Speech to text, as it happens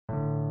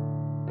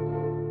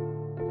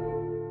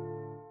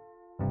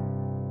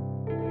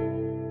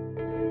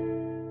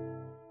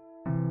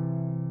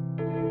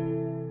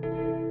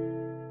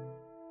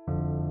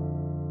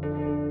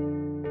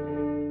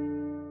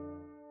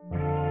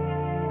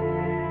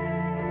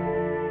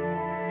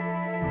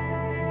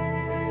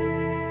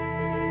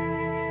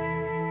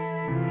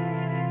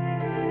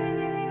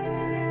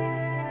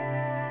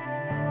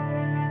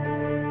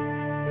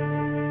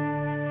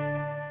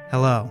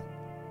Hello,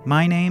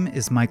 my name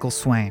is Michael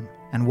Swaim,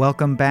 and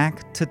welcome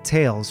back to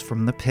Tales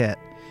from the Pit.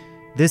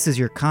 This is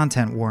your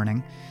content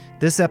warning.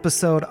 This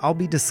episode, I'll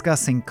be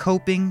discussing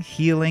coping,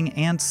 healing,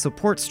 and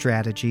support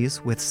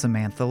strategies with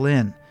Samantha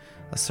Lynn,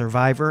 a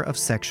survivor of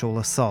sexual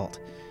assault.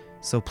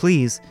 So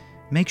please,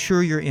 make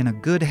sure you're in a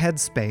good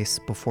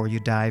headspace before you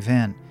dive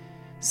in.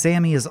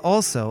 Sammy is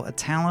also a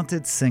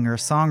talented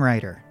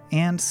singer-songwriter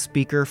and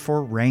speaker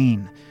for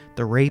RAINN,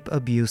 the Rape,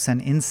 Abuse,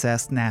 and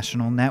Incest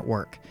National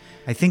Network.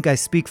 I think I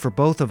speak for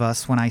both of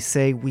us when I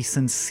say we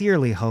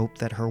sincerely hope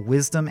that her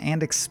wisdom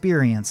and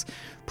experience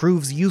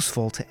proves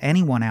useful to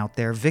anyone out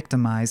there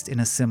victimized in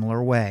a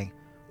similar way,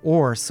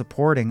 or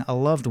supporting a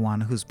loved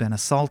one who's been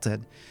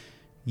assaulted.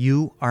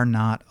 You are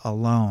not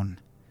alone.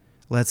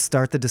 Let's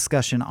start the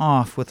discussion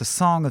off with a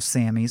song of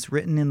Sammy's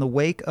written in the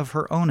wake of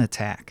her own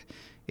attack.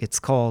 It's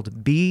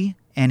called Be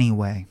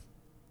Anyway.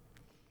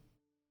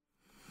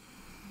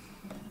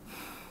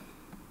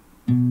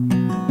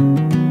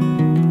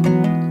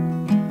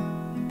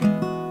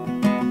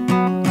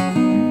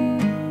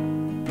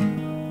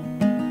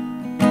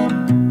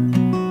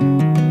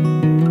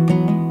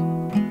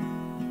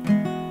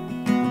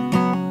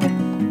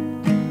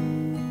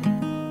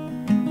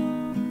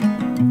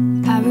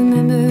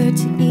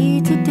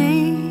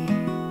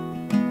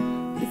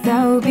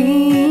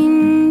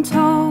 Being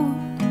told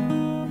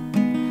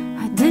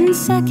I didn't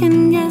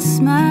second guess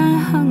my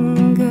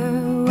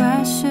hunger.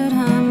 Why should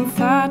I'm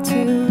far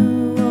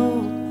too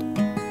old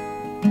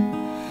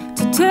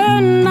to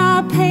turn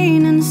my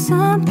pain into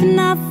something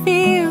I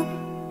feel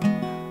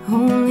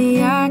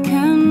only I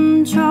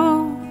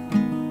control.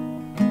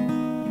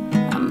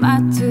 I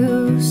might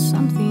do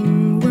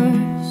something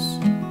worse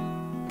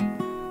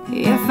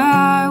if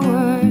I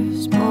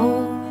was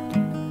bold.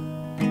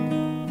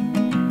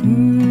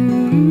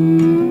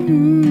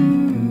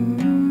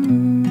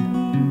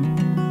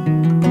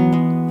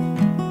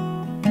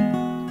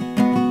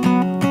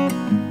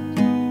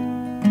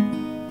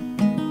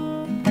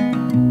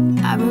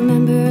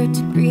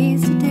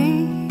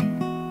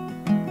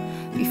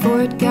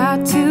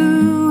 Got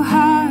too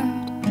hard.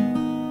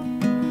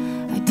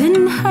 I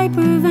didn't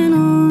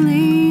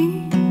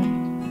hyperventilate,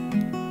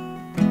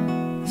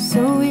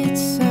 so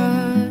it's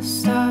a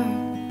start.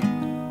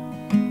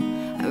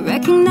 I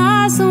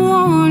recognize the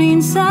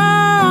warning signs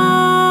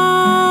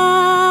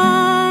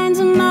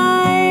of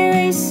my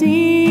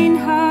racing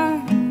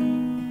heart.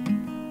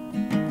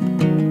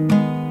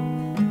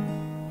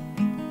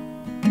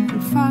 I'm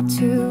far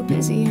too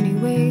busy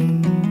anyway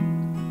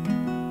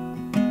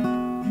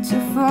to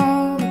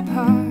fall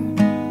apart.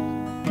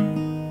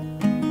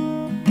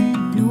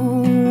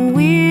 No,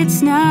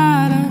 it's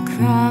not a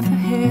cry for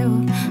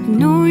help. I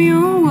know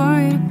you're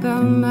worried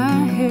about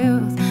my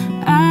health.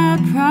 I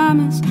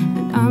promise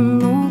that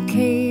I'm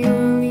okay, or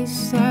at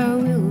least I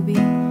will be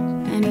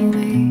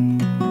anyway.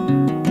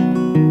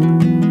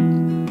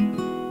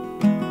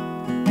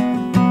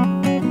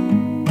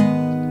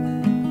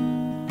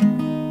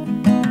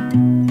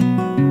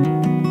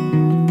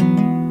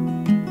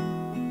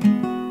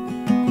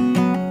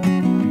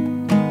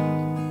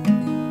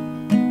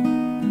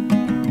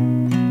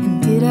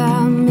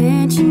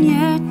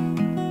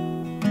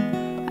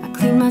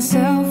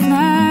 Myself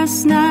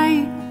last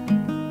night.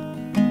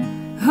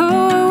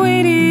 Oh, I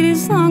waited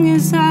as long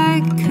as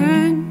I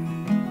could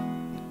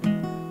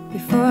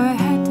before I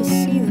had to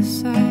see the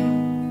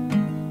sight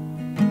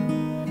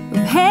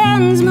of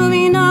hands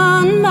moving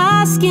on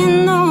my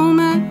skin on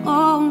my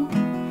own.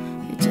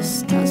 It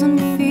just doesn't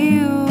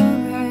feel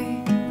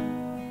right,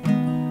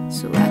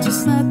 so I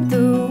just let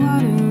the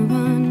water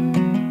run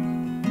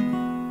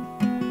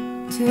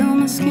till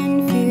my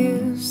skin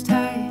feels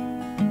tight.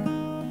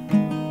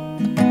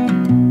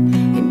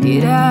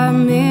 Did I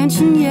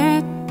mention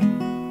yet?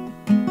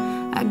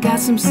 I got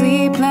some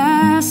sleep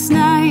last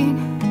night.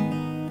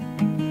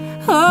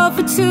 Oh,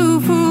 for 2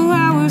 full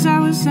hours I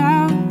was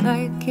out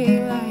like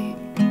a light.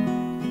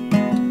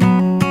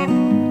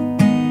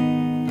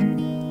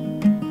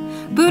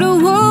 But I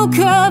woke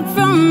up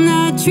from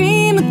that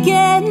dream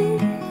again,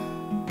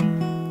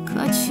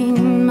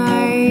 clutching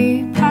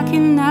my pocket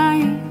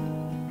knife.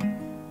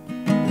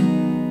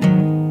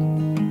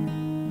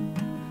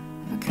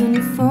 I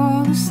couldn't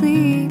fall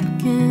asleep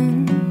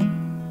again,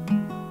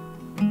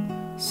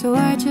 so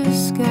I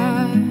just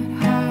got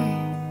high.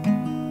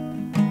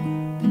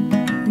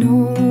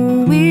 No,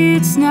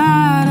 it's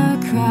not a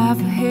cry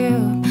for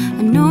help.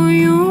 I know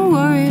you're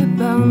worried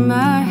about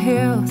my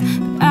health,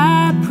 but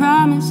I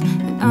promise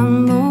that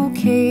I'm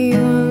okay, or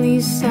at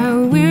least I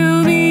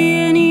will be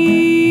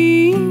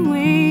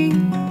anyway.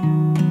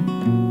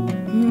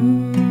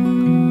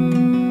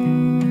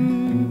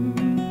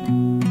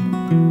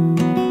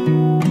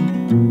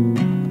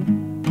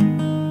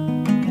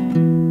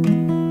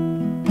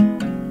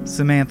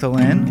 Samantha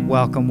Lynn,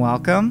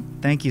 welcome.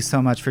 Thank you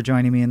so much for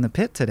joining me in the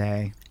pit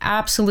today.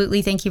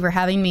 Absolutely. Thank you for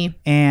having me.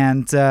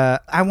 And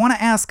I want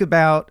to ask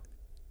about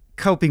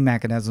coping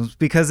mechanisms,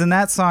 because in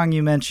that song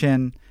you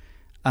mention,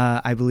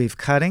 I believe,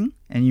 cutting,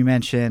 and you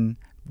mention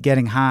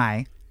getting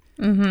high.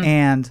 Mm-hmm.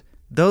 And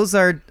those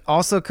are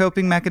also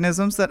coping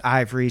mechanisms that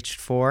I've reached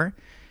for.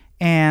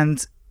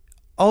 And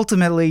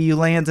ultimately, you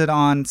landed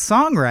on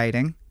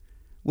songwriting,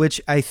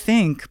 which I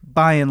think,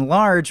 by and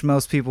large,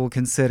 most people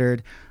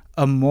considered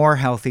a more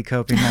healthy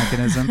coping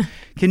mechanism.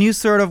 Can you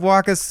sort of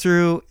walk us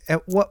through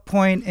at what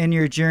point in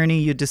your journey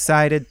you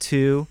decided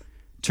to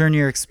turn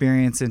your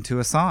experience into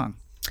a song?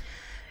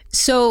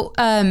 So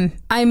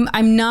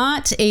I'm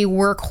not a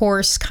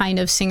workhorse kind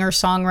of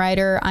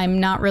singer-songwriter.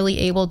 I'm not really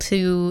able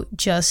to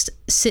just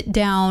sit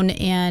down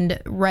and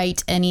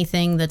write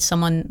anything that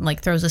someone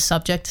like throws a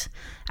subject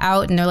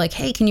out and they're like,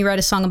 hey, can you write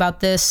a song about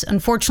this?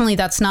 Unfortunately,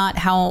 that's not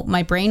how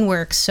my brain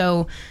works.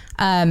 So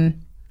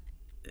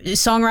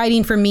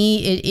songwriting for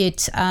me,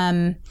 it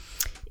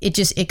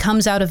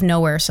comes out of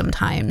nowhere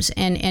sometimes.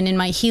 And in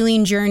my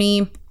healing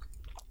journey,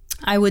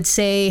 I would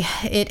say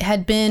it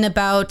had been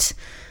about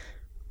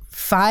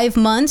 5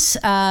 months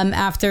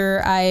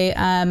after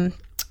I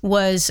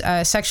was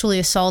sexually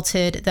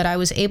assaulted that I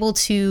was able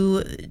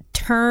to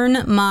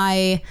turn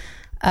my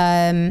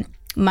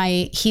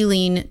my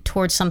healing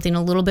towards something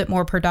a little bit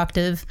more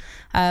productive,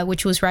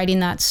 which was writing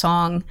that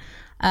song.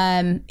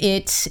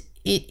 It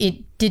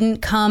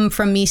didn't come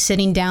from me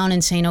sitting down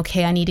and saying,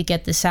 okay, I need to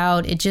get this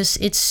out.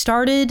 It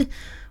started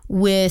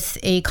with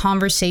a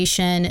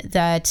conversation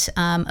that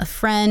a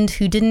friend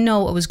who didn't know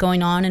what was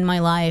going on in my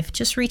life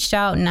just reached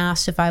out and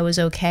asked if I was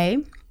okay,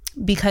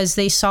 because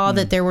they saw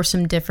that there were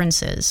some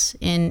differences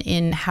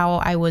in how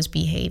I was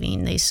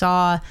behaving. They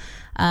saw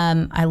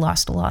I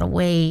lost a lot of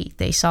weight.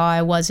 They saw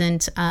I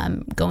wasn't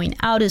going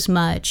out as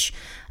much.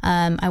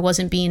 I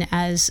wasn't being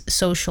as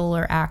social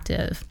or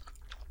active.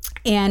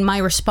 And my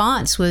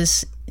response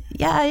was,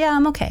 yeah,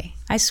 I'm okay.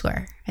 I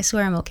swear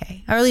I'm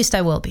okay. Or at least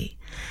I will be.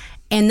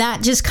 And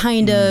that just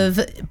kind of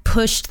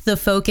pushed the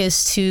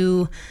focus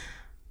to,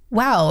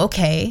 wow,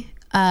 okay.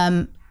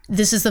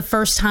 This is the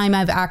first time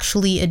I've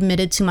actually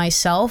admitted to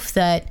myself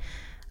that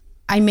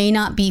I may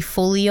not be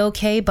fully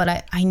okay,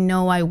 but I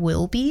know I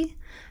will be.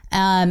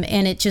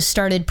 And it just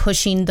started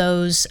pushing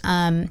those,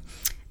 other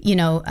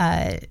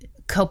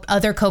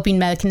coping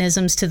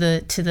mechanisms to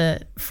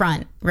the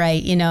front,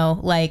 right?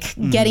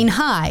 Getting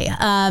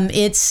high.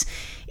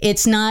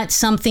 It's not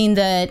something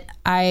that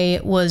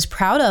I was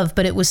proud of,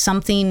 but it was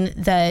something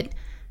that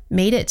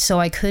made it so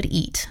I could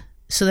eat,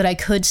 so that I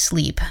could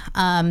sleep.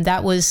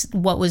 That was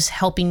what was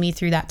helping me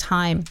through that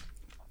time.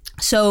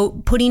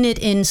 So putting it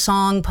in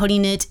song,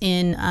 putting it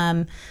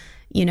in,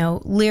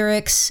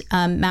 lyrics,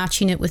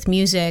 matching it with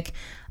music.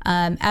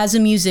 As a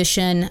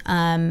musician,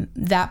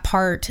 that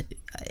part,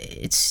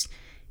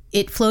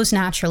 it flows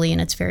naturally and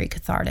it's very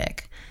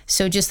cathartic.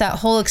 So just that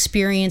whole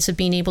experience of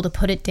being able to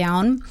put it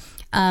down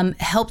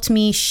helped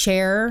me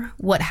share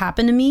what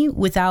happened to me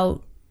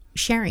without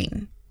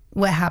sharing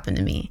what happened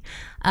to me.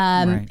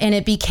 Right. And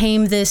it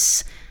became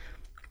this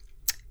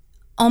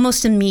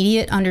almost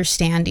immediate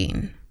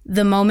understanding.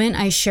 The moment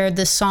I shared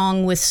this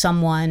song with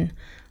someone,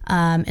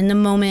 and the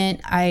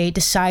moment I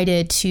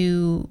decided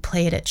to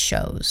play it at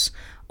shows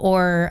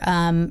or,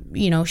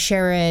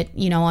 share it,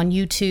 on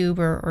YouTube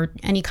or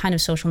any kind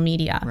of social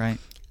media. Right.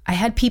 I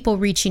had people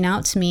reaching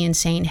out to me and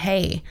saying,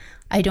 hey,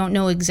 I don't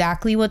know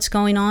exactly what's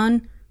going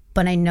on,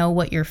 but I know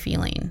what you're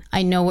feeling.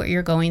 I know what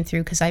you're going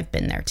through because I've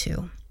been there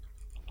too.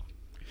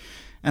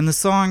 And the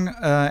song,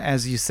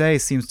 as you say,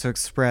 seems to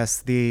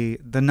express the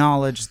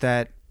knowledge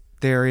that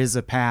there is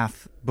a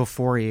path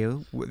before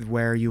you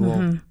where you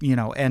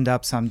will, end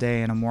up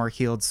someday in a more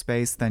healed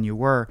space than you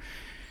were.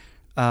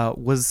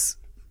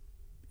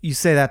 You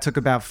say that took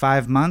about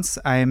 5 months,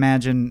 I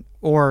imagine,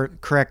 or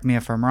correct me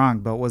if I'm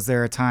wrong, but was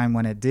there a time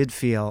when it did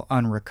feel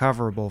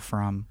unrecoverable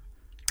from?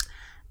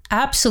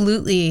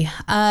 Absolutely.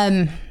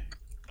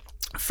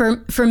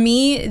 For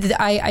me,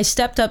 I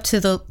stepped up to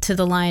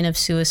the line of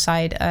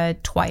suicide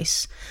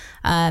twice.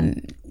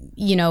 And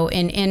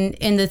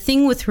the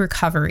thing with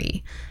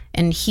recovery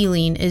and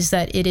healing is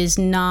that it is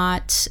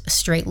not a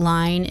straight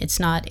line. It's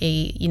not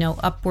a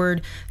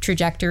upward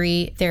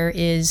trajectory. There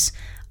is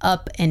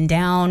up and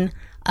down.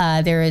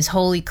 There is,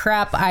 holy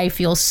crap, I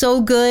feel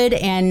so good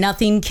and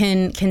nothing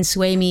can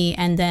sway me.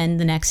 And then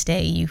the next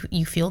day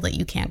you feel that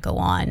you can't go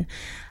on.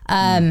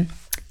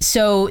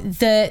 So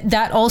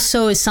that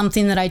also is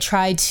something that I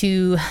try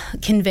to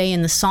convey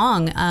in the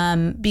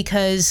song,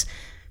 because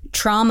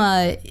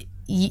trauma,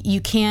 you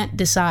can't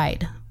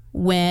decide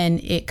when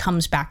it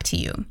comes back to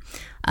you.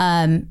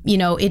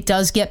 It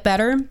does get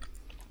better.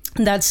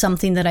 That's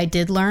something that I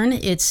did learn.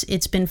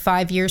 It's been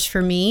 5 years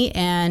for me,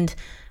 and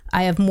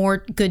I have more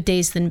good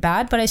days than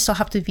bad, but I still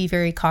have to be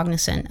very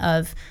cognizant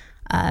of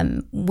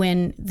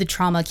when the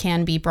trauma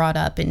can be brought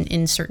up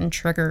in certain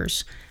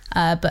triggers.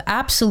 But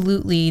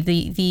absolutely,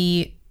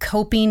 the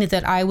coping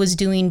that I was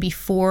doing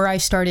before I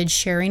started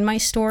sharing my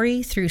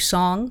story through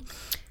song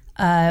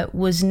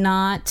was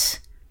not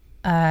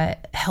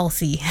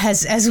healthy,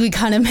 as we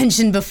kind of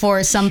mentioned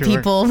before. Some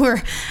people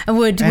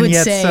would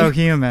yet say, so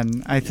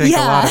human. I think a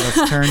lot of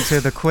us turn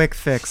to the quick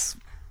fix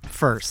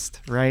first,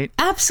 right?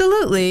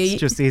 Absolutely.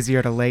 It's just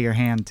easier to lay your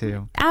hand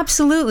to.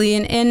 Absolutely.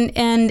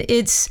 And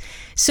it's,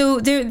 so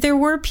there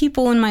were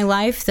people in my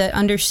life that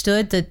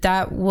understood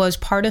that was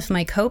part of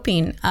my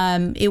coping.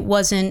 It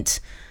wasn't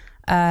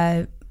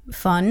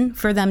fun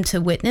for them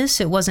to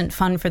witness. It wasn't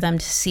fun for them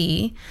to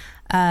see.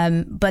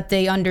 But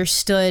they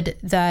understood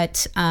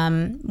that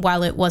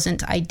while it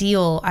wasn't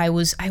ideal, I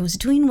was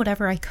doing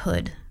whatever I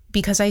could,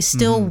 because I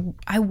still,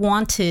 I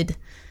wanted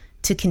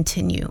to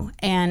continue,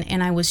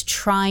 and I was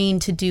trying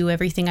to do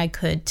everything I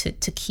could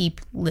to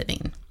keep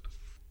living.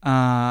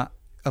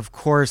 Of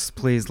course,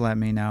 please let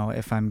me know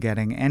if I'm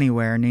getting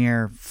anywhere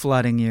near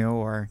flooding you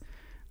or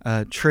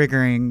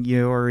triggering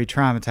you or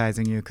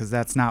re-traumatizing you, because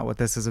that's not what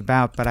this is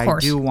about. But I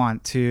do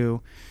want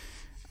to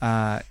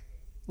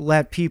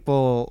let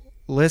people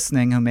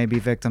listening who may be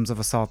victims of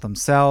assault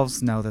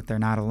themselves know that they're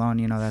not alone.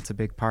 You know, that's a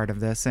big part of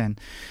this. And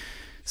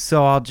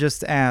so I'll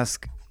just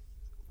ask,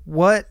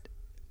 what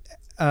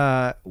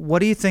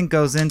do you think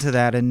goes into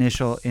that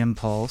initial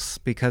impulse,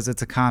 because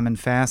it's a common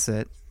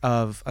facet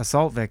of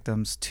assault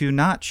victims, to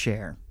not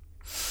share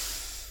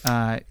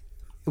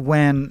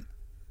when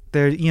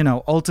they're, you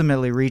know,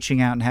 ultimately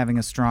reaching out and having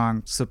a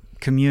strong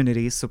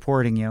community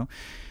supporting you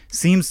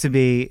seems to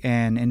be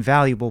an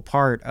invaluable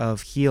part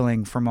of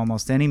healing from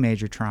almost any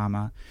major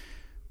trauma.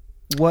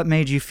 What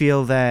made you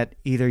feel that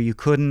either you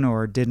couldn't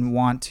or didn't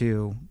want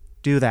to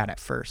do that at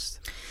first?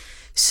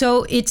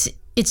 So it's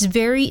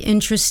very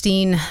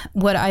interesting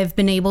what I've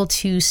been able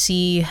to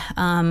see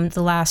the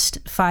last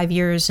 5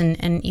 years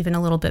and even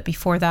a little bit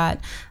before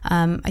that.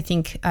 I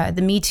think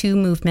the Me Too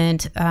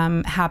movement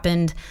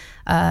happened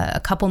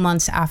a couple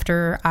months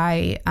after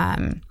I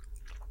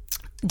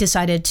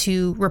decided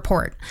to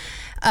report.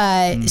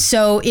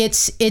 So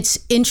it's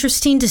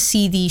interesting to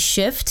see the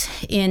shift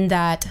in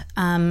that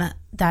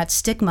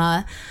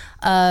stigma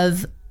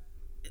of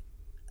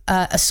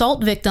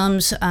assault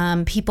victims,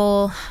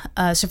 people,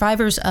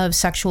 survivors of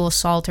sexual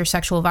assault or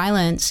sexual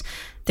violence.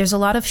 There's a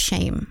lot of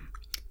shame.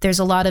 There's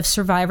a lot of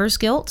survivor's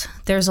guilt.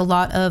 There's a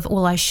lot of,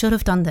 well, I should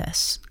have done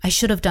this. I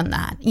should have done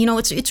that. You know,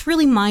 it's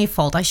really my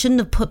fault. I shouldn't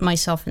have put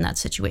myself in that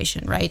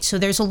situation, right? So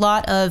there's a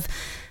lot of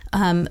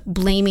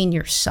blaming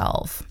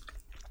yourself.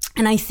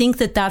 And I think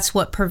that's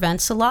what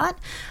prevents a lot.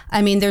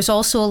 I mean, there's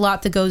also a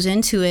lot that goes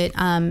into it.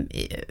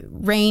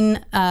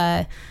 RAINN,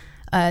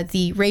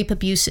 the Rape,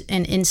 Abuse,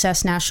 and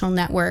Incest National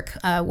Network,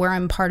 where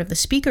I'm part of the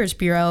Speakers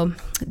Bureau,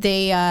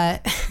 they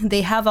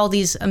have all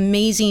these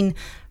amazing,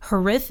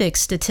 horrific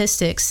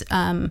statistics.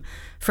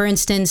 For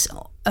instance,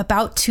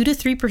 about 2 to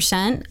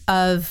 3%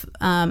 of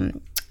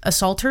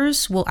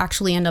assaulters will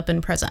actually end up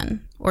in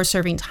prison or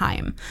serving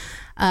time.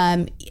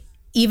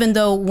 Even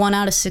though 1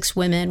 out of 6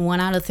 women,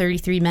 1 out of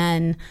 33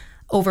 men,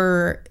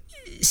 over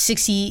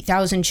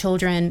 60,000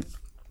 children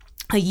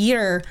a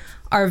year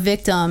are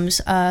victims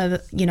of,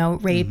 you know,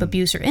 rape,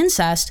 abuse, or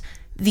incest,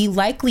 the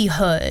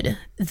likelihood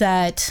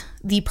that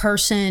the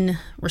person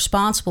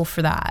responsible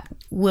for that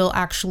will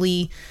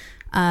actually,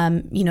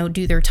 you know,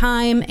 do their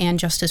time and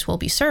justice will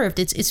be served,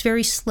 it's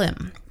very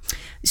slim.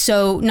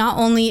 So not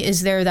only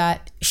is there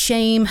that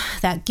shame,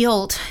 that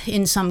guilt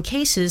in some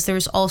cases,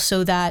 there's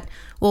also that,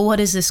 well, what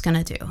is this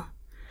going to do?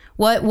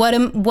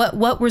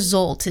 What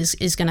result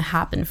is going to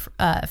happen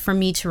for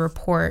me to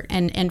report?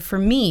 And for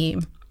me,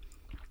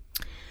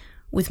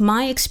 with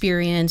my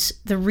experience,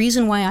 the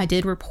reason why I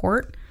did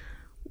report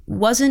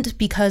wasn't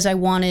because I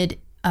wanted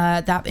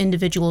that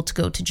individual to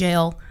go to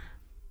jail.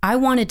 I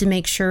wanted to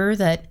make sure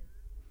that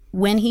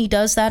when he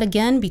does that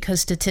again,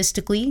 because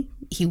statistically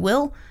he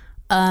will,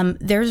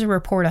 there's a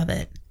report of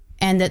it,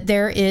 and that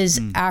there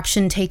is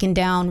action taken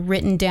down,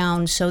 written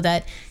down, so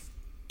that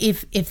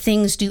if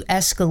things do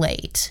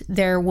escalate,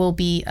 there will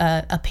be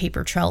a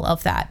paper trail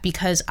of that,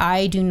 because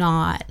I do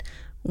not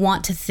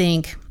want to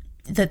think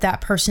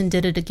that person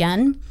did it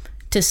again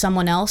to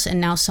someone else,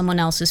 and now someone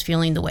else is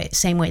feeling the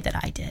same way that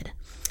I did.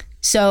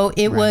 So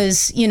it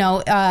was, you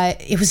know,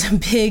 it was a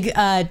big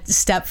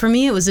step for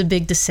me. It was a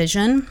big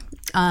decision.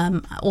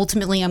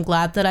 Ultimately, I'm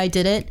glad that I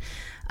did it.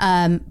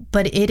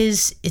 But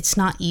it's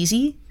not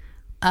easy.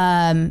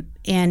 And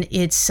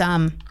it's,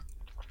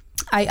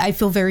 I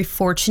feel very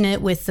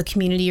fortunate with the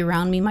community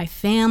around me, my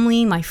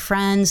family, my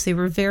friends. They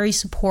were very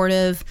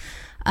supportive,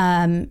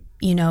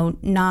 you know,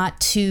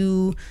 not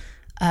to,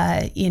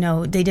 you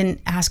know, they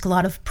didn't ask a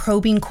lot of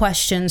probing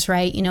questions,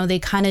 right? You know, they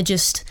kind of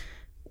just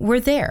were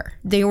there.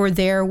 They were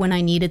there when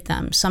I needed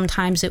them.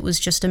 Sometimes it was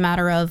just a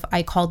matter of,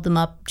 I called them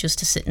up just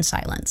to sit in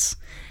silence.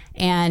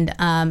 And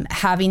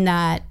having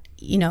that,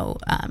 you know,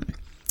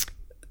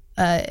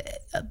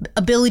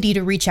 ability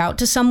to reach out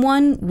to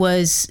someone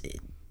was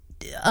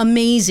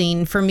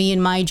amazing for me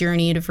in my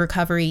journey of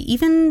recovery.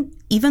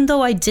 Even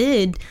though I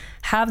did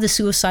have the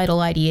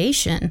suicidal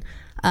ideation,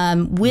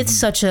 with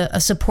such a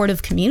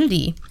supportive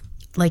community,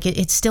 like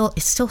it still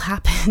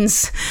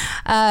happens.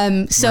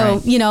 So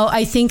right. You know,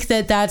 I think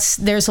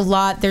there's a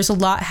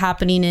lot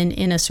happening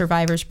in a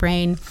survivor's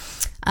brain,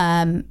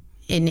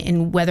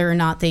 in whether or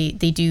not they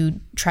do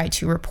try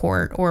to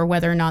report, or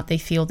whether or not they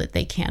feel that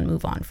they can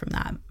move on from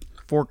that.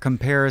 For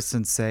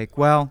comparison's sake,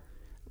 well,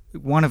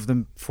 one of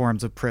the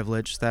forms of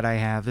privilege that I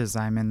have is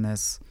I'm in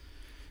this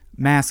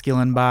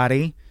masculine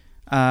body,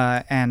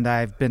 and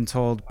I've been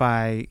told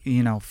by,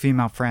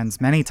 female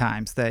friends many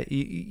times that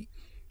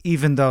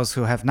even those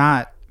who have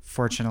not,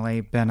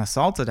 fortunately, been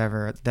assaulted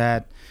ever,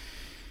 that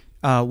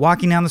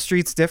walking down the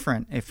street's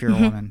different if you're a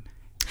woman.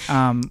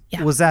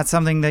 Was that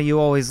something that you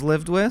always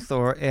lived with,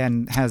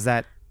 and has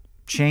that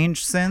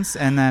changed since?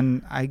 And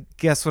then I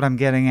guess what I'm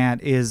getting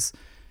at is,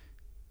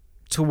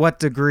 to what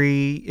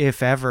degree,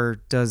 if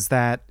ever, does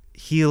that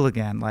heal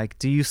again? Like,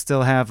 do you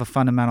still have a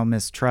fundamental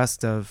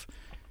mistrust of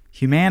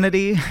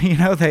humanity,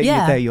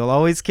 that you'll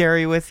always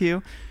carry with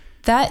you?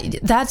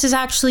 That's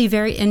actually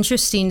very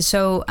interesting.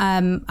 So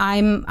I'm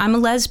a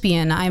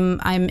lesbian.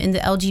 I'm in the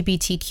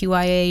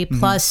LGBTQIA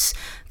plus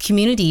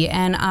community,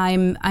 and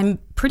I'm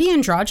pretty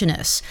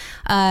androgynous.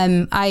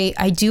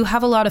 I do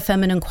have a lot of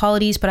feminine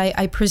qualities, but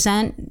I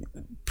present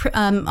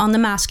on the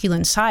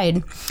masculine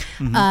side.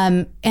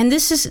 And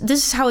this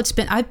is how it's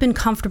been. I've been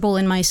comfortable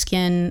in my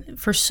skin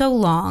for so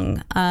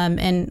long,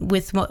 and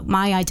with what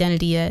my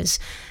identity is,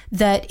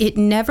 that it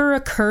never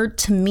occurred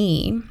to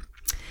me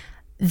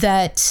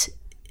that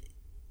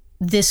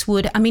this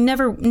would,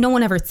 no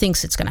one ever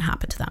thinks it's going to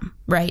happen to them,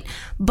 right?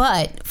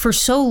 But for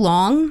so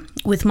long,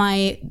 with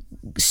my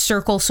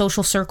social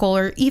circle,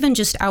 or even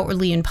just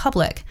outwardly in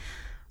public,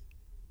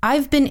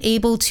 I've been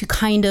able to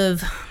kind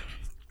of,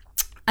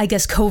 I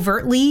guess,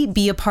 covertly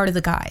be a part of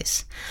the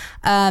guys,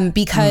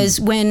 because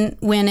when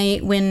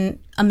a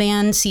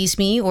man sees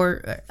me,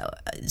 or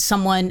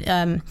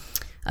someone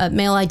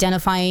male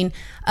identifying,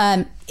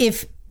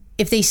 if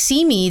they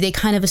see me, they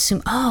kind of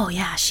assume, oh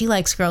yeah, she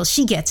likes girls,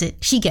 she gets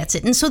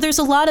it. And so there's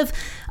a lot of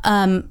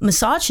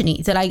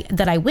misogyny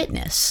that I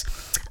witness.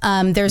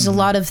 There's a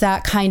lot of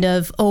that kind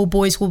of, oh,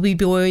 boys will be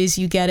boys,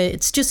 you get it,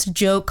 it's just a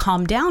joke,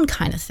 calm down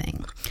kind of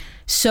thing.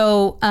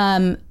 So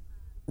and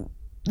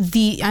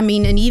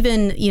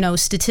even,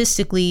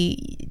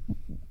 statistically,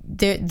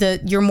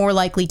 you're more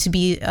likely to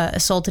be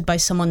assaulted by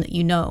someone that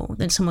you know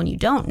than someone you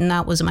don't, and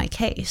that was my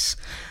case.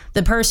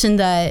 The person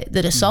that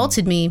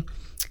assaulted me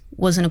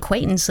was an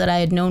acquaintance that I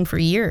had known for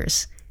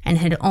years and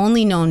had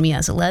only known me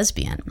as a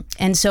lesbian.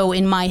 And so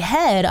in my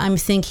head, I'm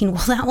thinking,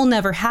 well, that will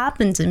never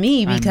happen to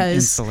me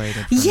because I'm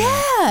insulated from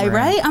that.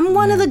 Right? I'm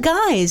one of the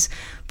guys.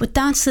 But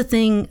that's the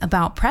thing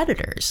about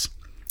predators.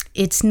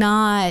 It's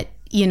not,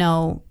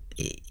 it's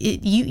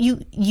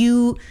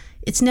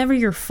never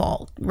your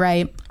fault,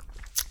 right?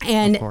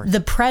 And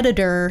the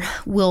predator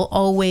will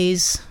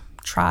always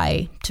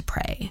try to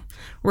prey,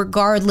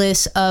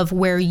 regardless of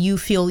where you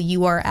feel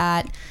you are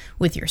at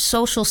with your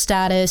social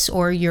status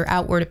or your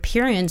outward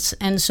appearance.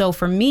 And so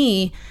for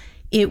me,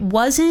 it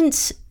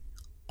wasn't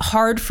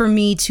hard for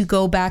me to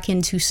go back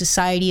into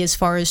society as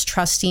far as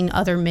trusting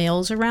other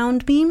males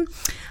around me,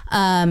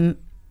 as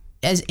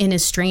in a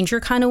stranger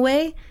kind of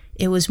way.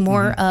 It was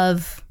more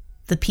of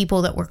the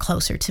people that were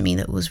closer to me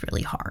that was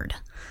really hard.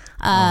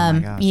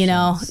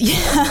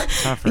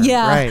 Tougher,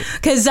 right?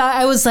 Because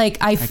I was like,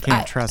 I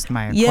can't trust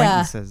my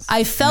acquaintances.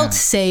 I felt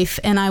safe,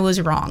 and I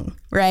was wrong,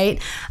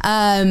 right?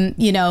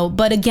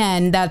 But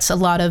again, that's a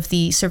lot of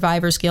the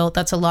survivor's guilt.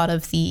 That's a lot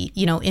of the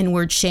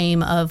inward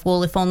shame of,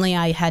 well, if only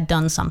I had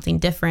done something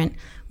different.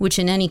 Which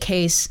in any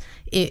case,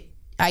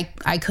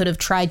 I could have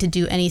tried to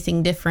do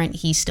anything different.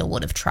 He still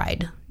would have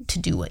tried to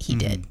do what he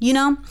did.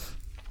 Yeah.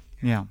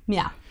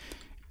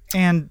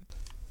 And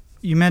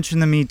you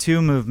mentioned the Me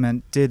Too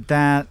movement. Did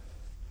that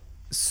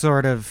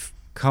sort of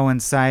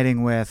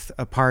coinciding with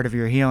a part of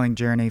your healing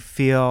journey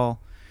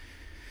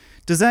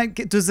does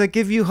that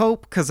give you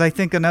hope? Because I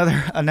think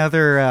another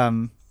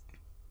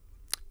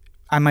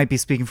I might be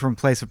speaking from a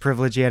place of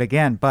privilege yet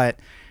again, but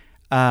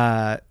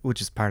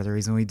which is part of the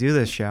reason we do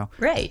this show,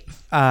 right?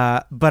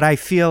 But I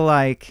feel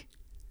like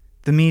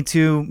the Me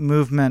Too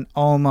movement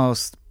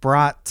almost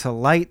brought to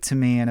light to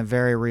me in a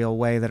very real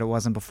way that it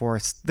wasn't before,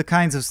 the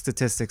kinds of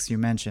statistics you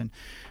mentioned,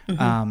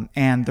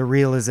 and the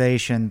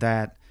realization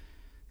that,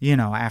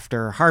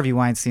 after Harvey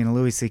Weinstein and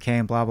Louis C.K.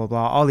 and blah, blah,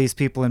 blah, all these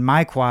people in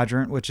my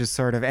quadrant, which is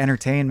sort of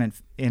entertainment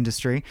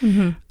industry,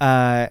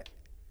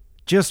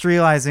 just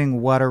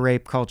realizing what a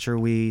rape culture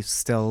we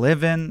still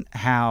live in,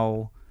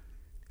 how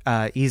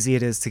easy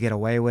it is to get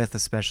away with,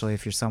 especially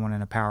if you're someone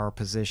in a power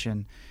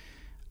position.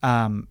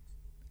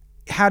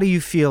 How do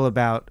you feel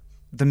about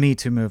the Me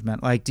Too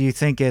movement? Like, do you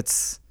think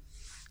it's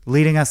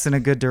leading us in a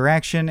good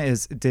direction?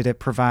 Did it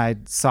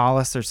provide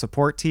solace or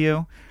support to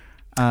you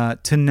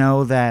to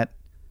know that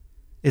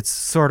it's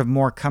sort of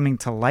more coming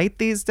to light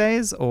these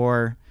days,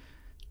 or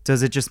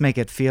does it just make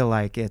it feel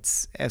like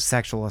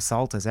sexual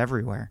assault is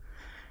everywhere?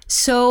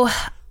 So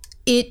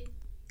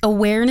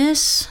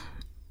awareness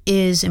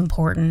is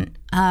important.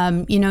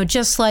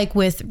 Just like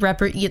with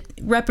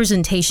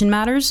representation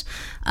matters,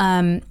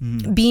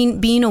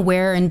 being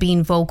aware and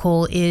being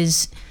vocal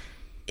is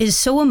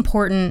so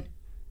important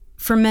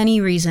for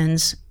many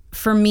reasons.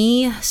 For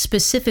me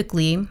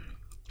specifically,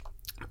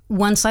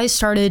 once I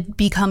started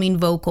becoming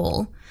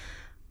vocal,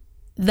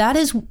 that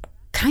is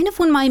kind of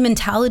when my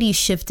mentality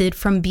shifted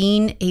from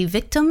being a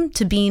victim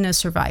to being a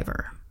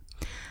survivor.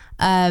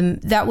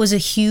 that was a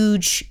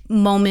huge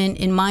moment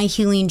in my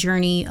healing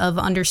journey of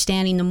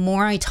understanding. The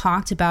more I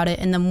talked about it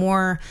and the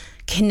more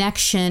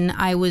connection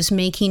I was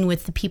making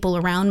with the people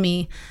around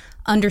me,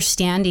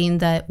 understanding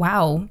that,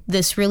 wow,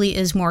 this really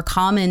is more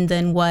common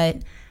than what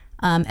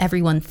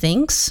everyone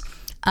thinks.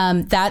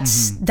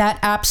 That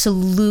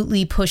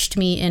absolutely pushed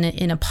me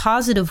in a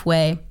positive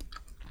way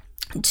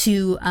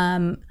to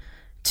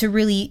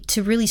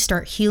really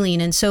start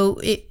healing. And so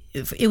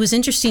it was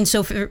interesting.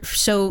 So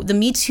the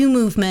Me Too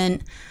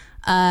movement,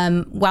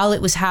 while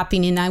it was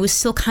happening, I was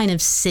still kind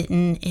of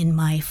sitting in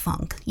my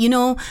funk.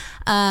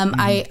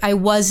 I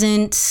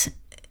wasn't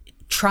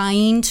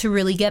trying to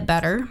really get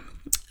better.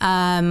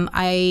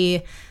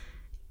 I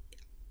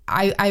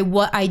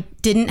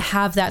didn't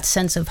have that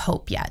sense of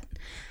hope yet.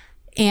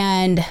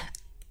 And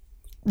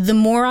the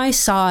more I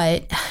saw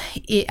it,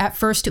 at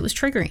first it was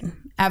triggering.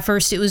 At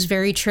first it was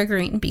very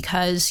triggering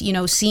because,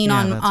 seeing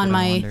on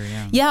my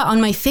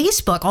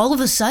Facebook, all of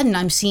a sudden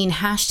I'm seeing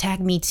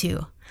 #Me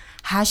Too,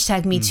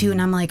 #Me Too.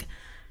 And I'm like,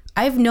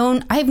 I've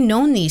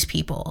known these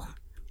people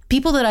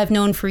that I've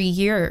known for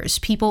years,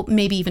 people,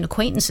 maybe even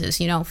acquaintances,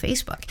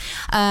 Facebook.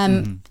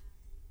 And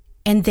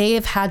they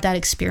have had that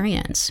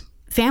experience,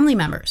 family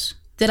members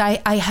that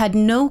I had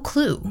no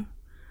clue.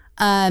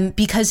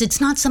 Because it's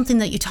not something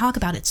that you talk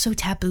about. It's so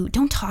taboo.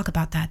 Don't talk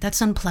about that.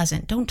 That's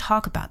unpleasant. Don't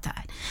talk about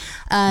that.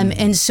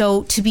 And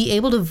so to be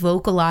able to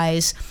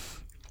vocalize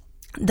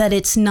that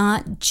it's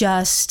not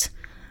just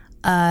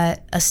a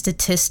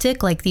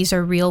statistic, like these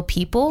are real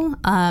people.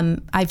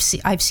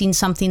 I've seen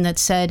something that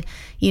said,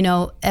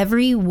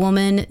 every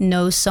woman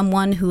knows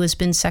someone who has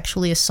been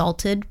sexually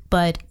assaulted,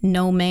 but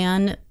no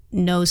man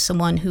knows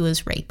someone who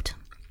is raped.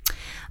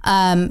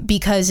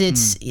 Because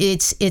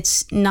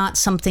it's not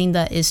something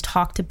that is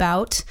talked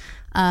about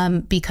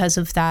because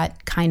of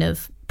that kind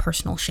of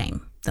personal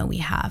shame that we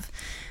have.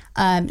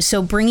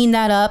 So bringing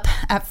that up,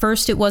 at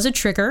first it was a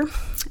trigger,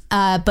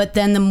 but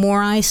then the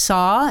more I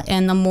saw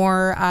and the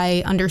more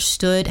I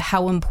understood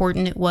how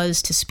important it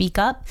was to speak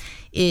up,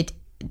 it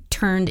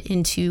turned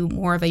into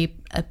more of a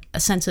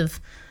sense of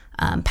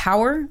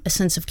power, a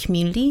sense of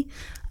community.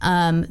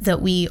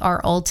 That we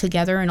are all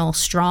together and all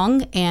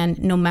strong,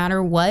 and no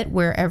matter what,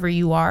 wherever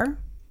you are,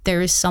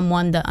 there is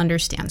someone that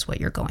understands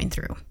what you're going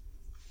through.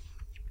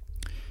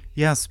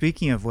 Yeah,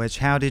 speaking of which,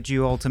 how did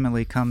you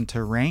ultimately come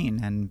to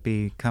RAINN and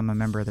become a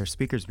member of their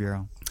Speakers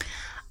Bureau?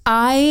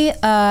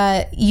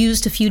 I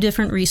used a few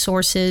different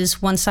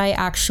resources. Once I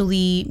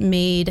actually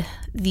made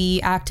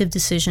the active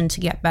decision to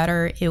get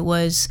better, it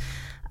was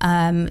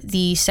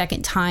the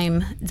second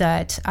time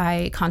that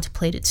I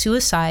contemplated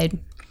suicide.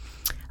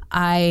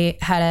 I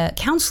had a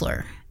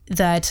counselor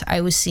that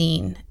I was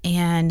seeing,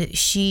 and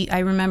I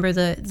remember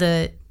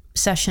the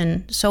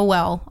session so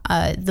well,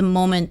 the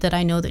moment that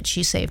I know that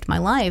she saved my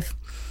life.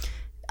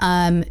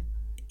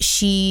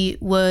 She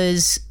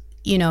was,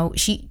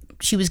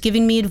 she was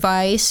giving me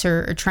advice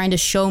or trying to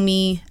show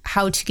me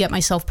how to get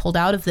myself pulled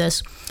out of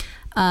this.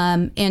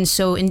 And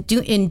so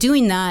in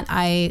doing that,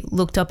 I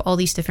looked up all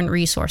these different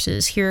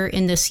resources. Here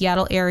in the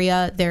Seattle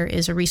area, there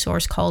is a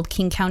resource called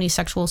King County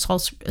Sexual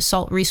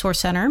Assault Resource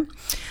Center.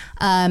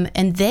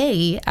 And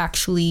they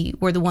actually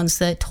were the ones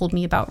that told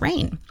me about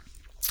RAINN.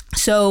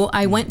 So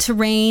I went to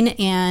RAINN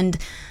and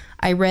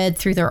I read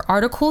through their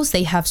articles.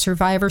 They have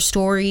survivor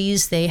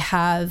stories. They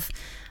have,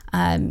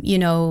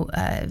 videos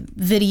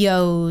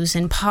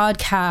and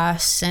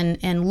podcasts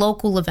and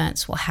local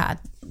events. Well, had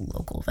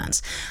local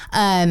events.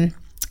 The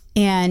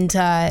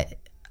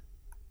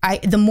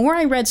more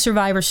I read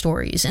survivor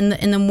stories and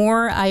the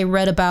more I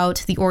read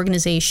about the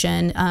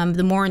organization,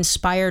 the more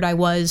inspired I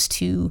was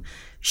to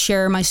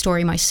share my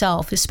story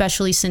myself,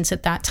 especially since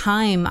at that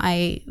time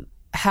I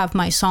have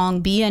my song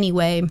Be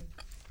Anyway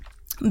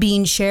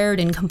being shared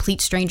and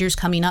complete strangers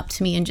coming up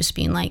to me and just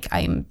being like,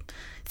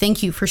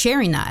 thank you for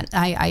sharing that.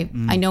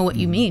 I know what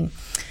you mean.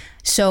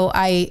 So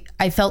I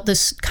felt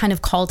this kind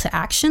of call to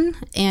action.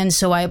 And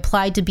so I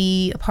applied to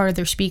be a part of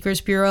their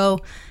Speakers Bureau,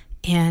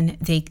 and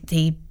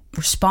they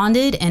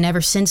responded. And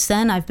ever since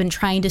then, I've been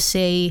trying to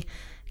say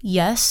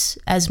yes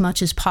as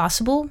much as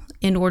possible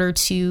in order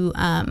to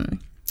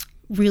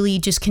really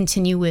just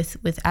continue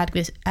with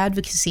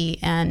advocacy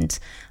and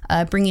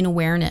bringing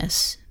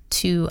awareness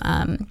to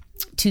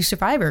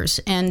survivors.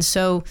 And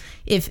so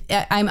if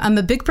I'm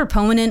a big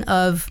proponent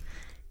of,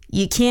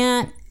 you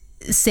can't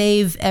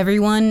save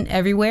everyone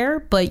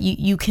everywhere, but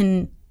you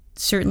can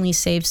certainly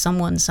save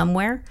someone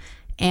somewhere.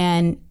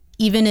 And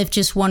even if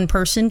just one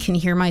person can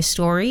hear my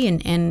story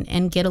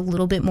and get a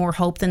little bit more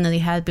hope than they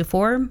had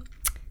before,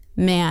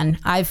 man,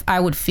 I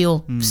would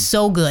feel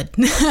so good.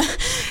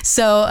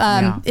 So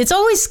it's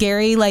always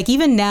scary. Like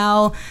even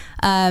now,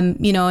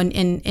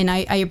 and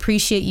I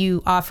appreciate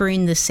you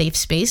offering this safe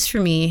space for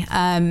me.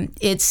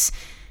 It's,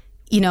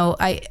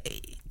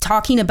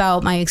 talking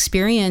about my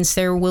experience,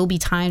 there will be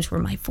times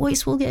where my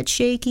voice will get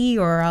shaky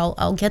or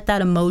I'll get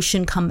that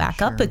emotion come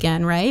back up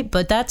again, right?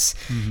 But that's,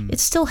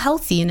 it's still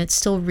healthy and it's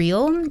still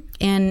real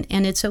and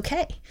it's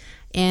okay.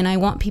 And I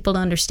want people to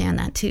understand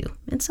that too.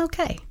 It's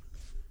okay.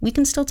 We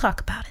can still talk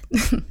about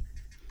it.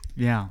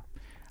 Yeah.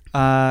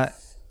 I'm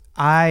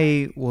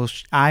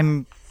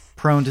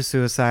prone to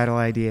suicidal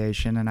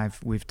ideation, and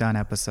we've done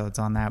episodes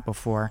on that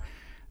before.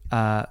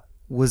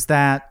 Was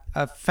that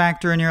a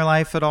factor in your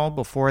life at all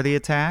before the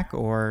attack,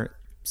 or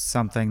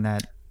something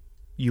that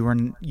you were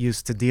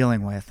used to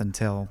dealing with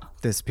until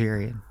this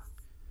period?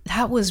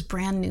 That was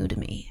brand new to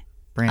me.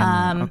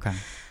 Brand new. Okay.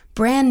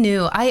 Brand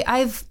new.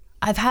 I've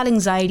had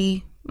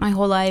anxiety my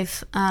whole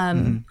life.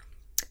 I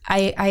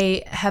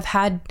have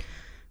had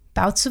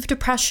bouts of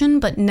depression,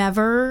 but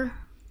never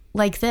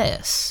like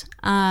this.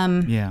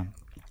 Yeah.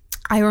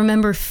 I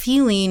remember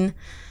feeling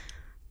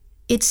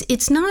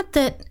it's not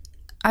that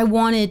I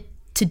wanted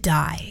to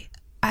die.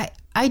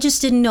 I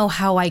just didn't know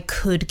how I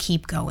could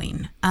keep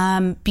going,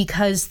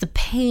 because the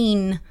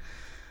pain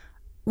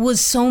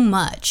was so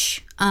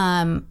much.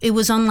 It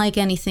was unlike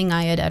anything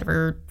I had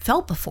ever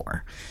felt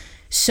before.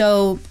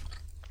 So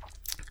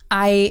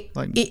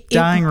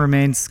dying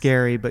remains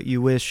scary, but you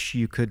wish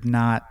you could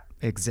not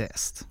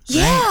exist. Right?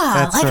 Yeah.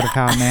 That's sort of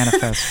how it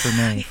manifests for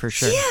me, for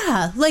sure.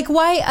 Yeah. Like,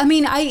 why? I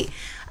mean,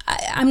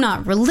 I'm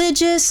not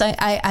religious.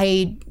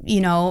 I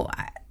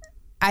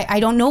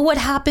don't know what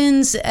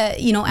happens,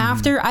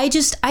 after. I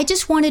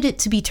just wanted it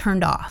to be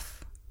turned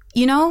off,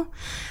 Yeah.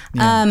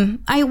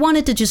 I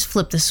wanted to just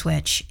flip the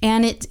switch,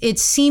 and it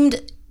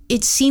seemed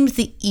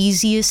the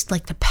easiest,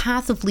 like the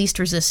path of least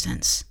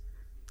resistance.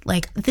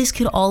 Like, this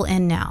could all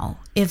end now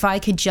if I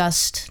could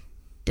just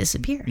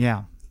disappear.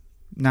 Yeah.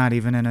 Not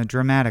even in a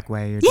dramatic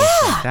way. You're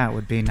just like, that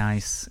would be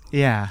nice.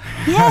 Yeah.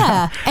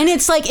 Yeah. And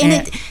it's like,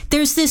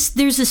 there's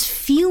this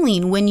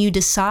feeling when you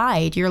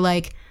decide, you're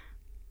like,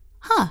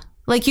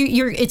 like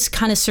it's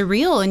kind of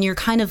surreal, and you're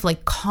kind of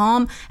like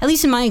calm. At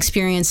least in my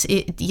experience,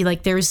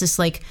 there's this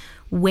like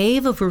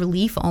wave of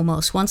relief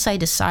almost once I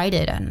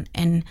decided,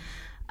 and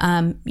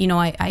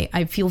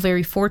I feel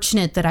very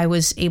fortunate that I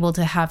was able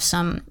to have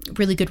some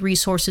really good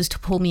resources to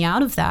pull me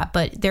out of that.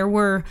 But there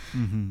were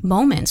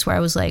moments where I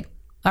was like,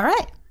 all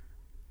right,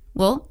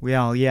 well.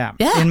 Yeah.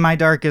 In my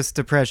darkest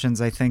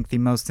depressions, I think the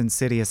most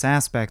insidious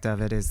aspect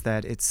of it is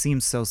that it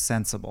seems so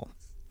sensible.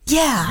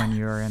 Yeah. When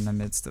you're in the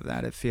midst of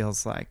that, it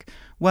feels like,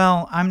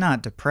 well, I'm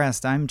not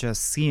depressed. I'm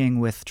just seeing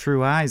with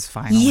true eyes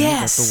finally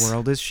that the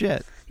world is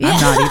shit. Yeah. I'm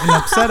not even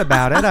upset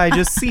about it. I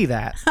just see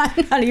that.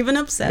 I'm not even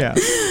upset.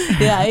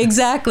 Yeah,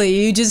 exactly.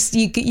 You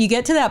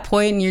get to that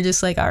point and you're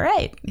just like, all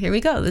right, here we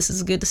go. This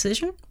is a good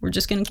decision. We're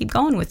just going to keep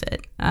going with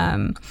it.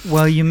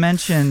 Well, you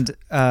mentioned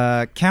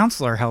a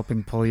counselor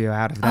helping pull you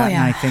out of that.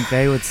 And I think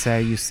they would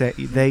say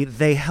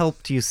they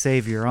helped you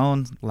save your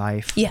own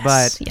life. Yes.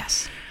 But,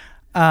 yes.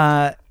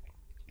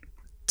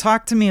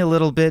 Talk to me a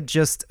little bit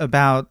just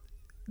about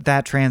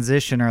that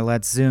transition, or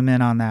let's zoom in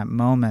on that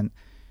moment.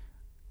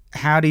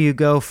 How do you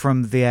go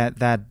from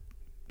that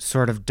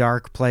sort of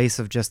dark place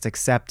of just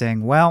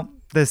accepting, well,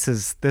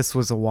 this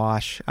was a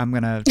wash, I'm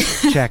going to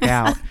check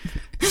out,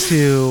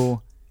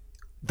 to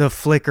the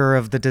flicker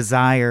of the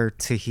desire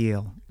to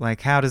heal?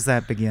 Like, how does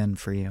that begin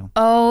for you?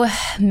 Oh,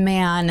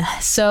 man.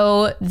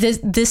 So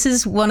this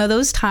is one of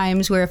those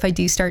times where if I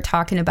do start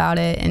talking about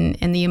it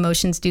and the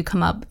emotions do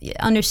come up,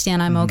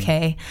 understand I'm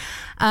okay.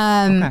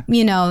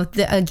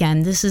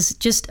 Again, this is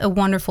just a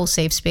wonderful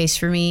safe space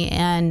for me.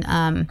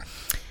 And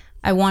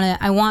I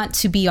want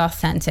to be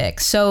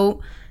authentic.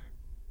 So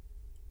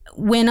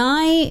when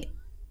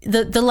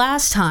the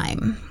last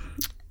time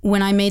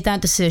when I made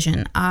that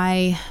decision,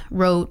 I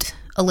wrote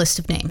a list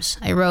of names.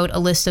 I wrote a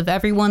list of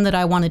everyone that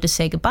I wanted to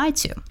say goodbye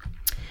to.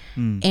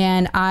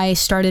 And I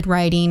started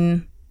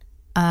writing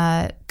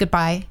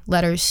goodbye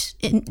letters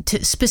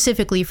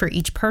specifically for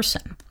each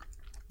person.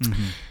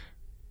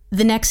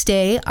 The next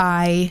day,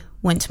 I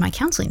went to my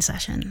counseling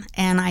session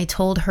and I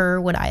told her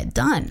what I had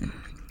done.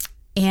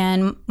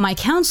 And my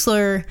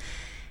counselor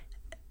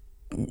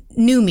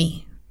knew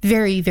me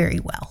very, very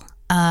well.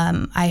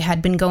 I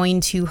had been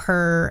going to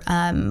her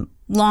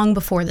long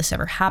before this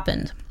ever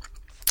happened.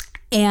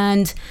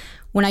 And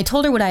when I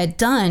told her what I had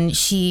done,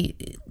 she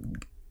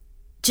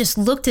just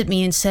looked at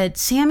me and said,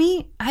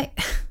 Sammy,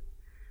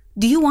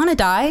 do you want to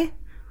die?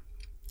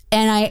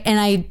 And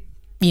I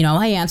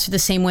answered the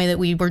same way that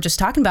we were just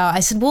talking about. I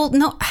said, well,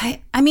 no,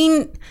 I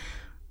mean,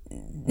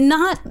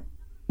 not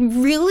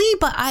really,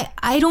 but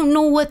I don't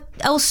know what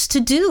else to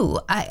do.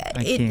 I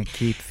can't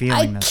keep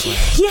feeling this way.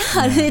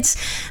 It's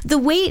the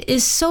weight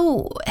is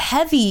so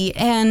heavy,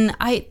 and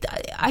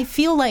I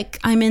feel like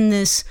I'm in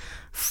this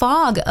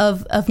fog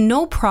of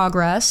no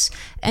progress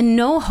and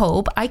no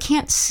hope. I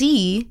can't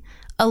see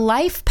a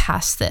life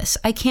past this.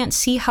 I can't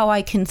see how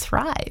I can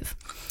thrive.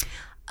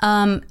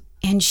 And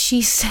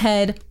she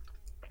said,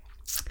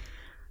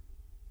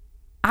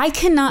 I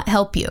cannot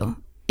help you.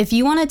 If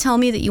you want to tell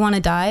me that you want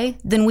to die,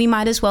 then we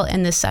might as well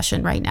end this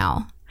session right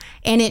now.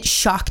 And it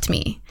shocked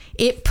me.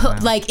 It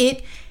put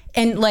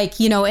and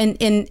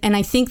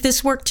I think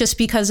this worked just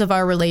because of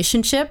our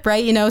relationship,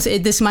 right?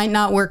 This might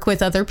not work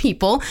with other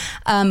people.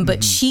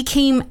 But she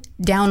came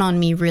down on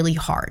me really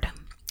hard.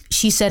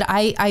 She said,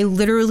 I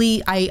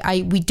literally,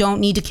 we don't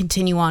need to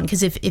continue on,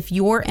 because if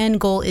your end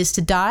goal is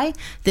to die,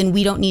 then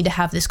we don't need to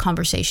have this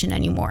conversation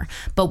anymore.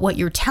 But what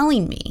you're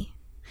telling me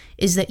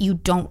is that you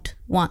don't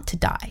want to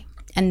die.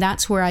 And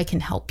that's where I can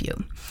help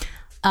you.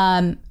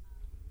 And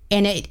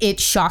it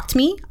shocked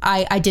me.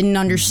 I didn't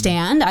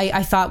understand.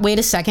 I thought, wait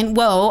a second,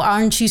 whoa,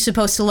 aren't you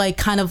supposed to like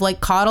kind of like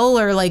coddle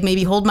or like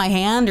maybe hold my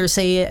hand or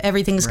say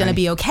everything's going to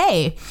be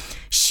okay?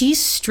 She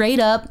straight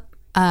up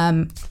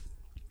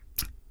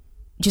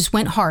just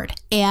went hard.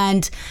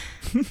 And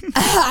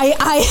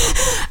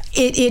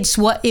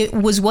it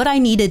was what I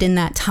needed in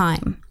that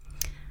time,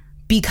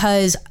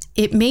 because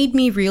it made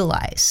me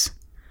realize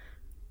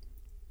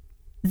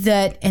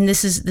that, and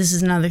this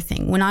is another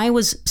thing, when I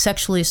was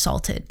sexually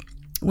assaulted,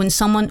 when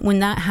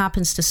that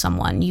happens to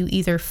someone, you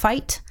either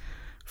fight,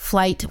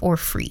 flight, or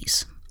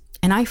freeze.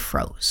 And I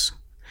froze.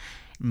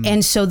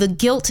 And so the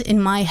guilt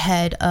in my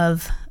head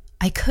of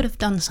I could have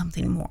done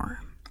something more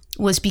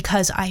was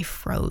because I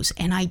froze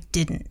and I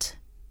didn't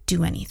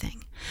do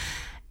anything.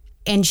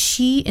 And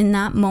she, in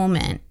that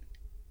moment,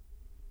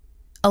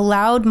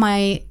 allowed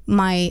my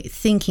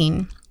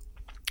thinking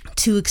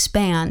to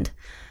expand,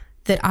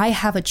 that I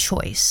have a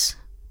choice,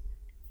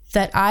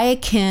 that I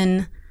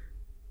can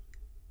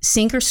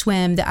sink or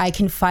swim, that I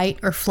can fight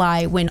or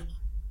fly, when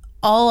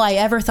all I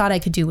ever thought I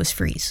could do was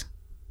freeze.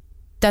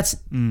 That's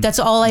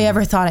all I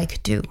ever thought I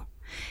could do.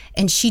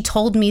 And she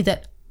told me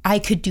that I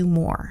could do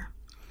more,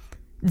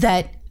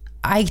 that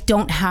I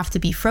don't have to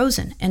be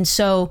frozen. And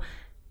so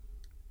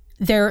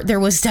there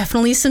was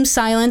definitely some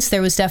silence.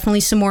 There was definitely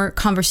some more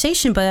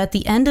conversation. But at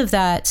the end of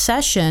that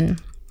session,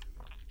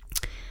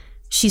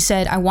 she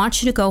said, I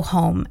want you to go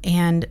home,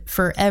 and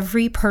for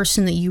every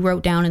person that you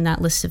wrote down in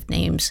that list of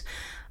names,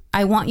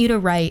 I want you to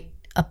write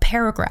a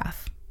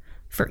paragraph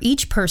for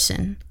each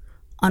person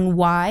on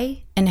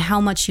why and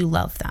how much you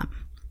love them.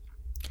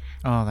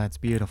 Oh, that's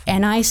beautiful.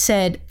 And I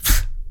said,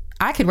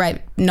 I could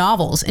write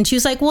novels. And she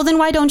was like, well, then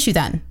why don't you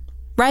then?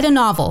 Write a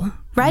novel.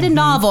 Write a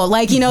novel.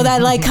 Like,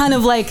 that like kind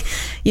of like,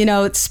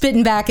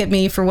 spitting back at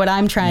me for what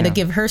I'm trying to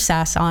give her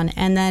sass on.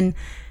 And then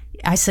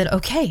I said,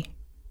 okay.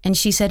 And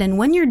she said, and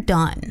when you're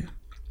done,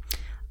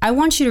 I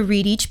want you to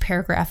read each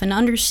paragraph and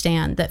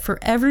understand that for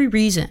every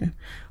reason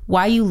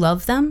why you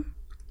love them,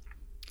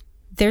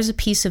 there's a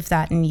piece of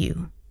that in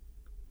you.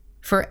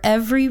 For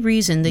every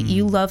reason that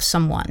you love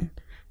someone,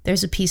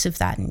 there's a piece of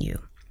that in you.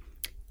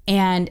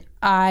 And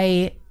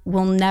I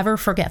will never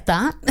forget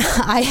that.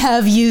 I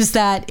have used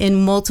that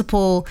in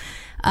multiple,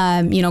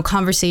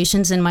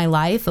 conversations in my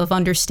life of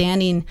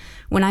understanding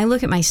when I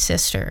look at my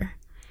sister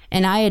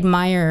and I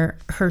admire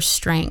her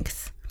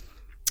strength,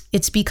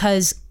 it's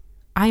because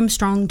I'm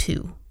strong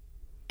too.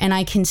 And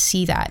I can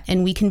see that,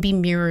 and we can be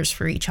mirrors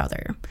for each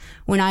other.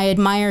 When I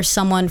admire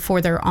someone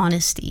for their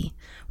honesty,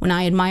 when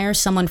I admire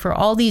someone for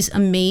all these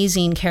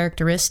amazing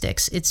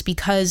characteristics, it's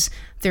because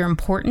they're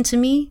important to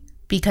me,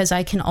 because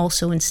I can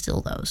also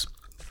instill those.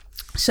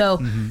 So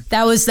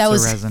that was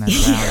resonant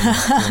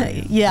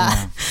value.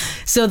 Yeah.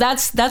 So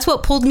that's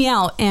what pulled me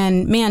out.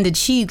 And man, did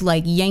she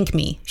like yank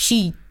me?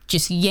 She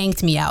just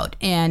yanked me out,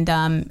 and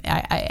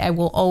I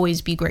will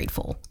always be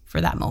grateful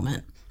for that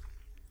moment.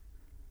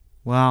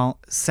 Well,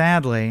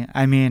 sadly,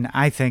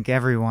 I think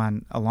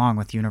everyone, along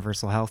with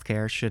universal health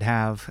care, should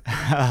have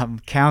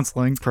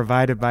counseling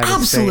provided by the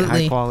state,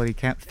 high-quality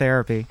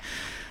therapy.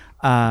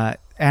 And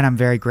I'm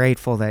very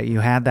grateful that you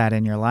had that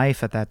in your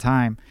life at that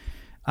time.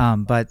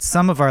 But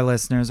some of our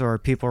listeners or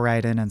people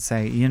write in and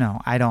say,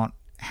 I don't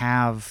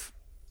have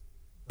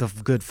the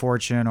good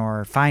fortune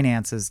or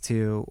finances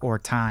or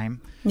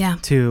time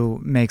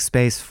to make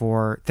space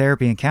for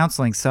therapy and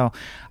counseling. So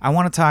I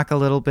want to talk a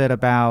little bit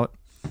about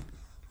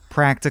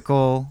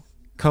practical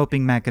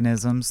coping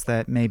mechanisms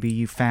that maybe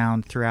you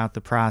found throughout the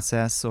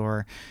process,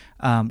 or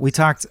we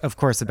talked, of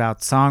course,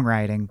 about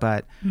songwriting,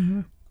 but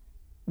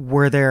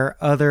are there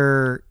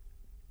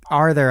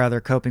other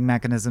coping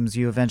mechanisms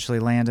you eventually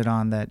landed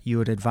on that you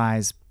would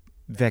advise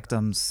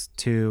victims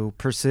to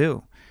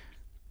pursue?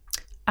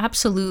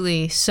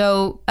 Absolutely.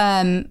 So,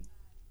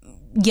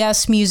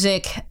 yes,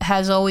 music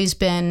has always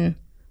been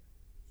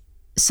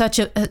such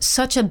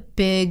a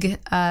big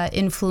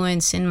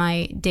influence in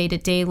my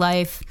day-to-day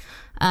life.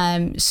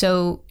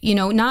 So,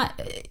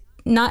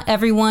 not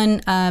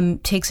everyone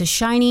takes a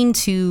shining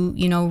to,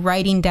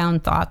 writing down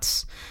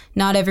thoughts.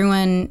 Not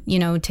everyone,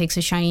 takes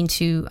a shining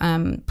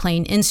to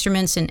playing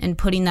instruments and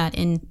putting that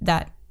in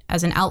that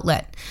as an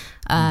outlet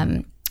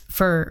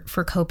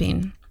for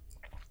coping.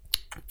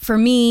 For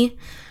me,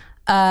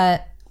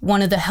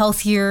 one of the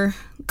healthier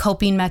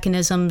coping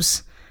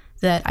mechanisms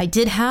that I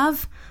did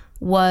have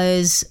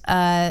was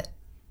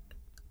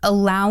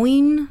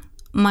allowing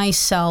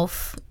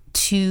myself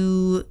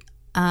to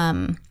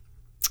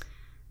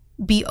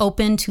be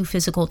open to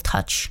physical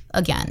touch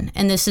again.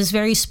 And this is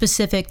very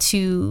specific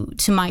to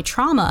my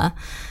trauma,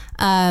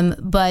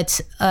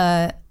 but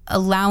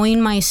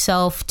allowing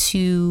myself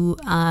to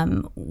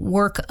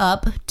work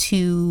up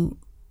to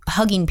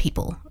hugging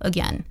people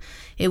again.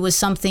 It was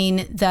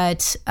something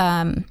that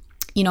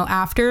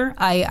after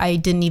I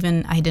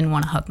didn't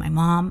want to hug my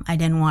mom. I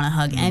didn't want to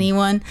hug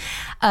anyone.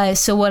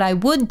 So what I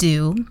would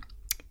do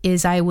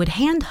is I would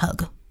hand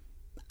hug.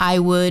 I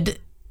would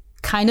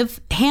kind of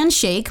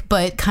handshake,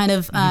 but kind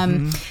of,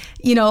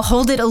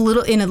 hold it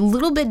in a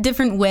little bit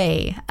different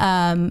way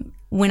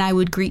when I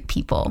would greet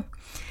people.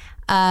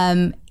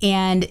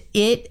 And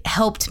it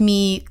helped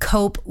me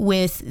cope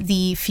with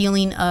the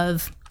feeling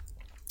of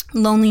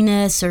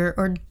loneliness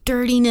or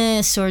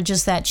dirtiness or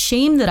just that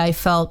shame that I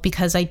felt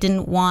because I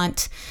didn't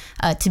want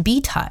to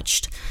be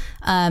touched.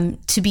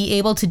 To be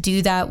able to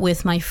do that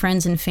with my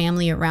friends and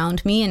family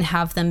around me and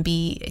have them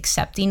be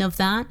accepting of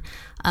that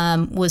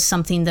was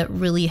something that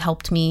really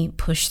helped me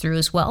push through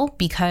as well,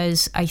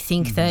 because I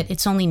think that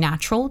it's only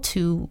natural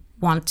to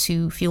want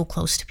to feel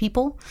close to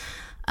people.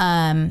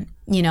 And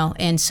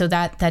so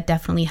that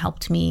definitely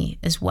helped me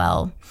as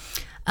well.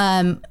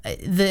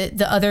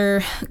 The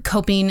other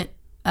coping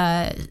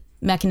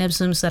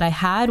mechanisms that I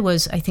had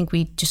was, I think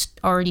we just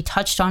already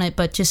touched on it,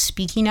 but just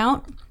speaking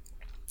out.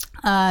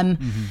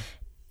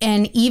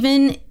 And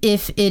even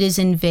if it is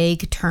in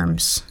vague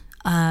terms,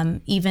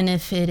 even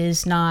if it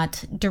is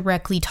not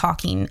directly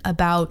talking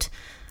about,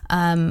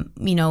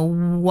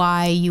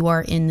 why you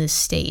are in this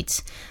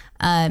state,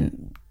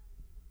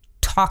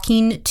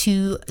 talking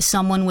to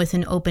someone with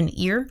an open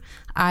ear.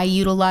 I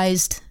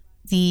utilized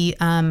the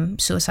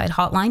suicide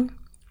hotline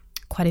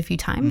quite a few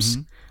times.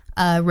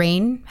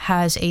 RAINN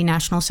has a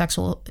national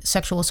sexual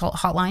assault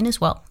hotline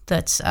as well.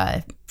 That's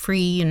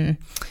free and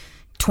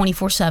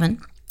 24/7.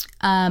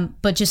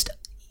 But just,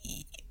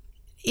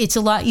 it's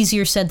a lot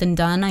easier said than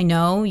done. I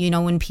know,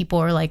 when people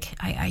are like,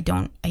 I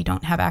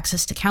don't have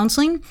access to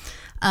counseling.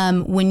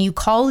 When you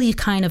call these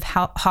kind of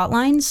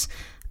hotlines,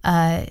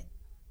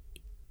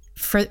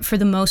 for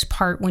the most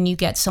part, when you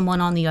get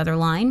someone on the other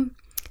line,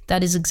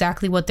 that is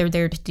exactly what they're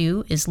there to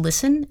do, is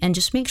listen and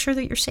just make sure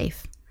that you're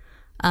safe.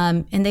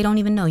 And they don't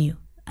even know you.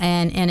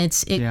 And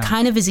it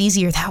kind of is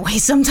easier that way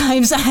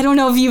sometimes. I don't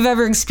know if you've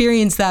ever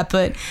experienced that,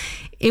 but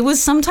it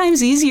was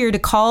sometimes easier to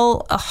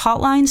call a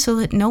hotline so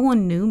that no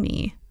one knew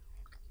me.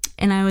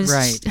 And I was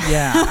right.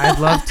 Yeah, I'd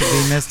love to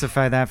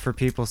demystify that for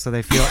people so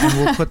they feel, and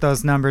we'll put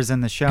those numbers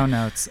in the show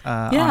notes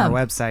on our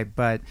website.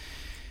 But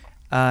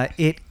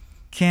it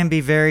can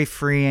be very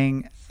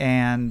freeing,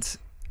 and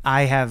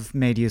I have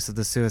made use of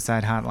the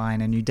suicide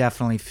hotline, and you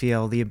definitely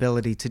feel the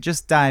ability to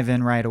just dive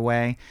in right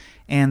away.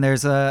 And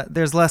there's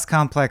less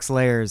complex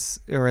layers,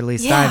 or at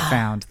least I've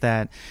found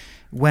that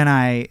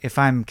if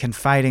I'm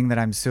confiding that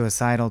I'm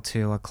suicidal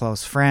to a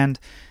close friend,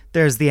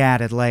 there's the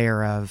added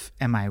layer of,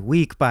 am I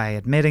weak by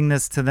admitting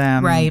this to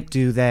them? Right.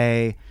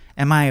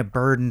 Am I a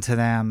burden to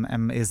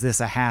them? Is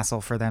this a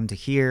hassle for them to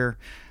hear?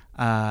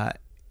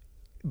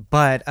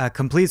 But a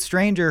complete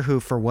stranger who,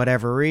 for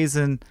whatever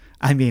reason,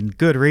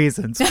 good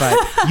reasons, but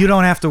you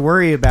don't have to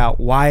worry about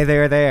why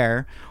they're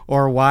there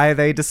or why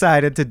they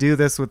decided to do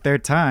this with their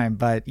time,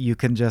 but you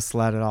can just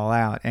let it all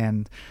out.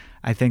 And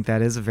I think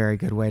that is a very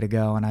good way to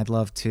go. And I'd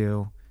love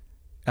to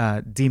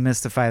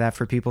demystify that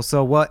for people.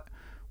 So what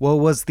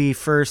was the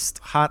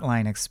first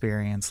hotline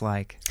experience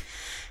like?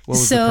 What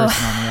was the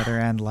person on the other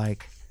end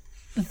like?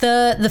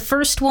 The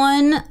first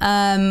one,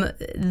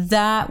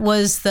 that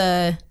was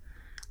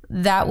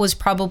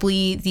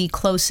probably the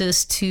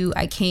closest to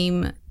I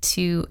came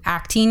to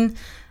acting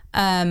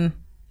for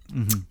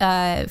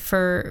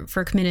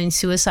committing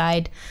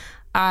suicide.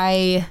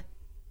 I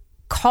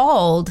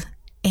called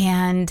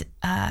and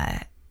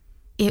a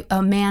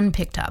man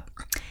picked up,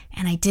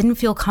 and I didn't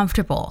feel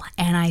comfortable.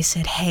 And I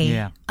said,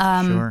 hey,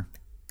 sure.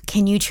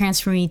 Can you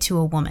transfer me to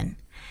a woman?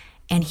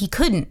 And he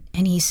couldn't.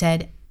 And he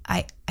said,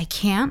 I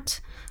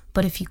can't,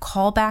 but if you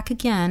call back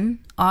again,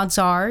 odds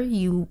are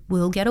you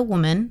will get a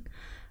woman.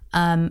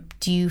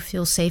 Do you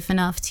feel safe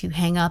enough to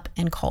hang up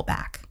and call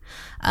back?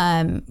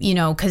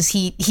 Because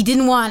he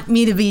didn't want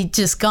me to be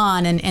just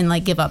gone and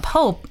like give up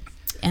hope.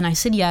 And I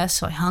said yes.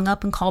 So I hung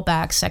up and called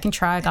back. Second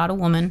try, I got a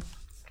woman.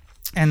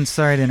 And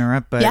sorry to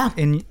interrupt, but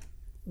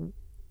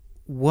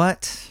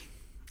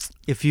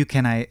if you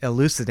can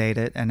elucidate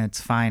it, and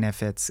it's fine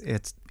if it's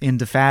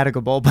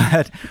indefatigable,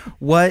 but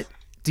what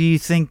do you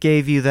think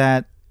gave you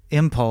that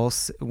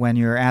impulse when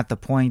you're at the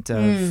point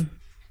of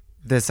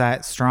this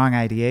strong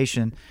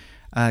ideation?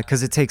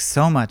 Because it takes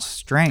so much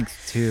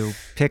strength to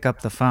pick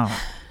up the phone.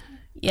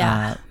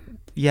 Yeah.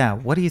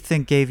 What do you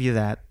think gave you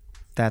that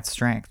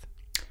strength?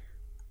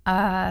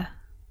 My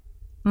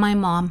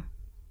mom.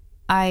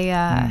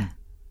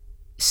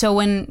 So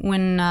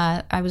when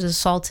I was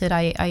assaulted,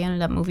 I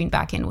ended up moving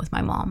back in with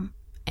my mom,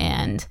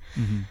 and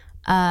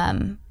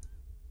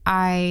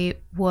I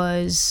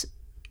was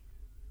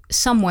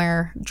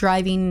somewhere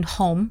driving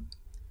home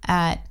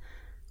at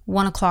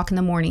 1:00 in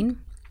the morning.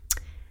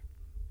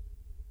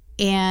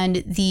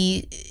 And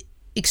the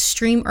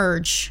extreme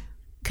urge,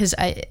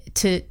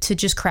 to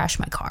just crash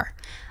my car.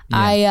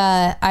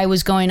 Yeah. I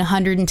was going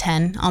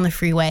 110 on the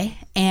freeway,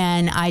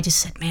 and I just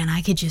said, man,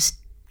 I could just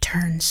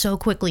turn so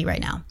quickly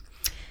right now.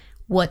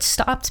 What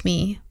stopped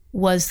me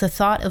was the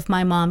thought of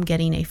my mom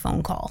getting a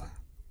phone call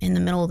in the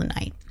middle of the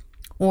night,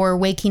 or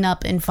waking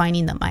up and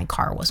finding that my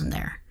car wasn't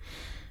there.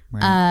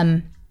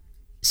 Right.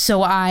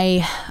 So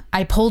I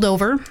pulled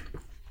over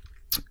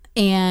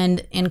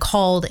and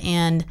called,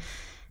 and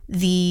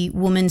the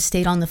woman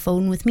stayed on the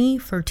phone with me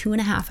for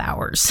 2.5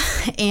 hours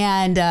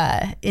and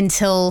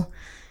until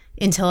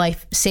until I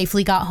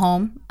safely got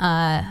home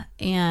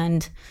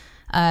and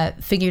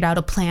figured out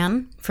a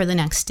plan for the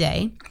next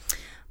day.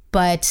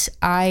 But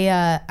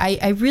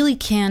I really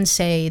can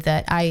say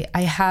that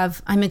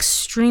I'm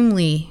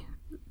extremely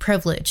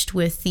privileged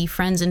with the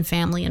friends and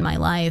family in my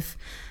life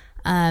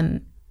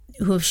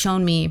who have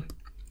shown me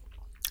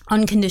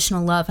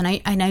unconditional love, and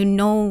I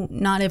know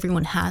not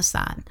everyone has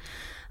that,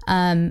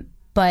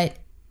 but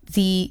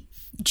the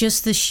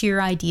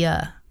sheer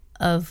idea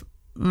of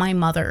my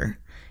mother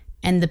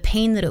and the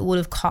pain that it would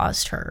have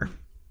caused her,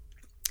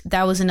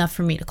 that was enough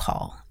for me to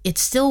call. It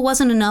still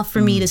wasn't enough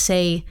for me to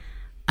say,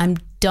 I'm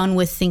done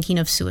with thinking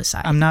of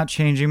suicide. I'm not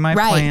changing my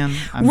plan.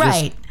 I'm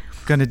just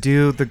going to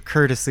do the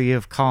courtesy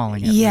of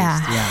calling at least.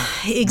 Yeah,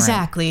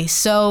 exactly. Right.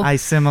 So I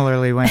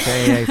similarly went to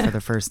AA for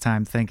the first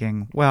time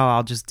thinking, well,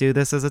 I'll just do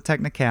this as a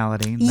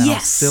technicality. And then I'll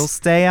still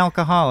stay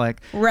alcoholic.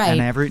 Right.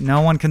 And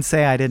no one can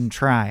say I didn't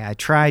try. I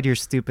tried your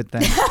stupid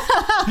thing.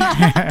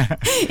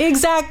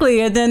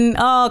 Exactly. And then,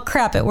 oh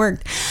crap, it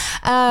worked.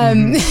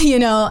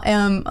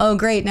 Oh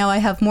great, now I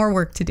have more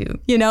work to do,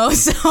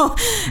 so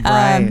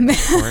right,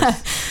 of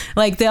course.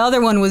 Like the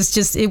other one was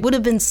just, it would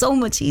have been so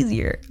much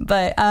easier,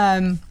 but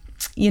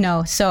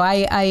so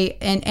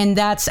and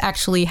that's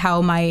actually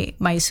how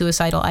my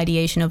suicidal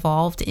ideation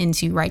evolved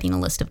into writing a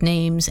list of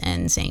names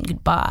and saying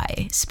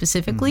goodbye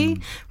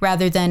specifically,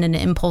 rather than an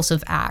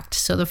impulsive act.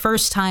 So the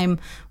first time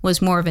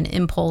was more of an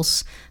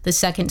impulse. The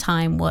second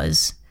time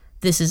was,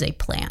 this is a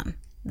plan.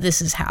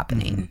 This is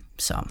happening.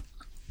 So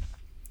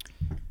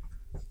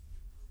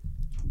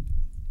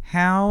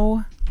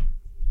how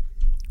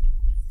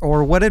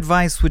or what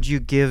advice would you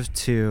give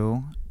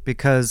to,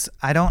 because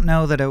I don't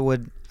know that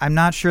I'm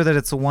not sure that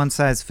it's a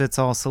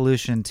one-size-fits-all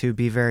solution to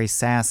be very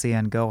sassy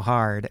and go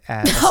hard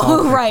at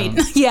assault right.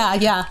 victims.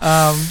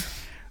 Yeah.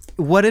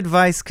 What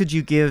advice could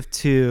you give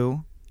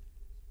to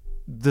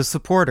the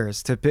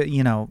supporters, to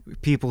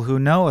people who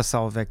know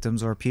assault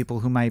victims, or people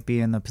who might be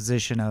in the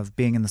position of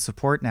being in the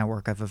support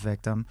network of a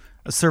victim,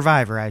 a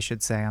survivor, I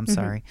should say, I'm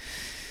sorry.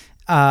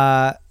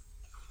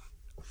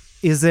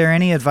 Is there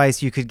any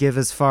advice you could give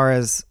as far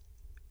as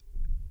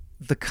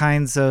the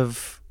kinds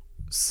of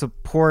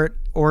support,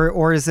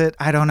 or is it,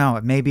 I don't know,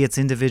 maybe it's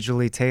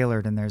individually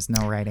tailored and there's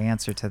no right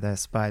answer to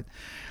this, but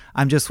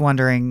I'm just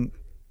wondering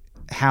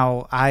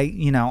how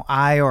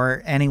I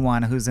or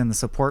anyone who's in the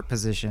support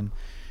position,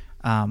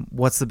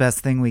 what's the best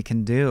thing we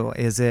can do?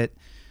 Is it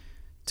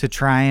to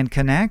try and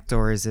connect,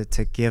 or is it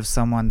to give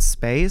someone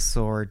space,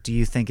 or do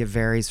you think it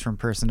varies from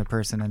person to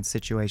person and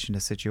situation to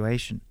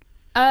situation?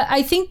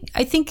 I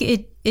think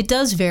it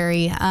does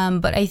vary,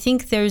 but I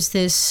think there's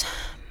this.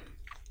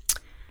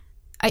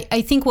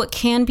 I think what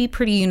can be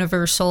pretty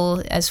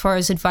universal as far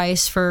as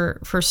advice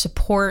for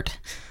support,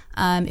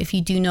 if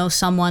you do know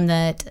someone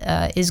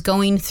that is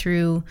going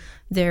through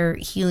their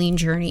healing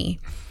journey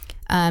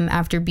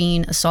after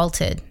being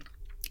assaulted,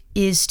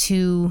 is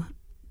to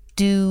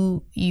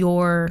do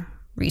your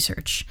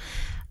research.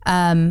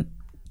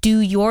 Do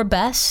your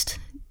best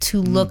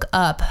to look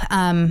up,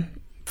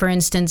 for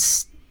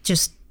instance,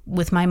 just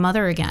with my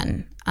mother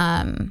again.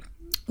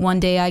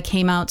 One day I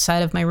came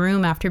outside of my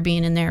room after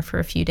being in there for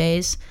a few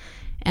days,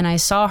 and I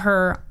saw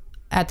her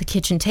at the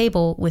kitchen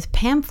table with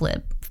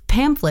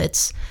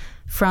pamphlets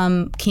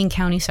from King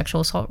County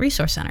Sexual Assault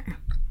Resource Center.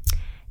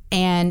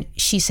 And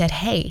she said,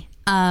 hey,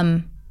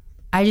 I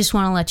just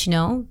want to let you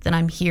know that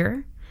I'm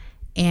here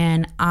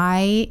and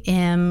I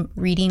am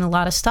reading a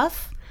lot of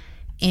stuff.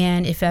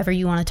 And if ever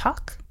you want to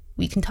talk,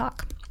 we can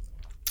talk.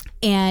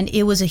 And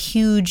it was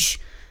it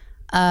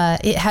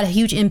had a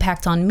huge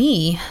impact on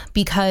me,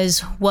 because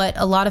what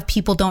a lot of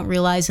people don't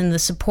realize in the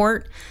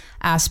support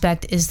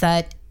aspect is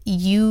that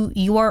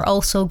you are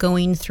also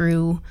going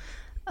through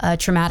a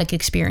traumatic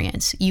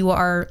experience. You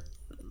are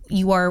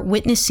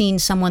witnessing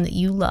someone that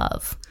you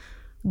love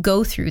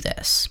go through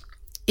this.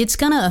 It's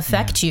going to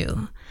affect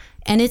you.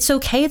 And it's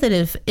okay that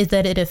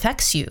it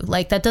affects you.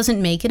 Like, that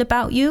doesn't make it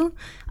about you.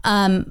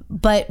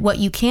 But what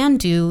you can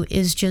do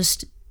is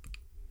just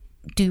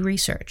do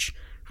research.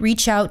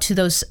 Reach out to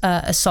those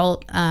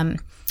assault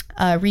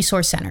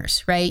resource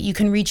centers, right? You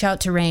can reach out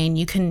to RAINN.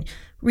 You can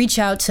reach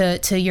out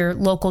to your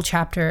local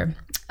chapter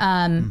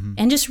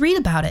and just read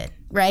about it,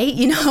 right?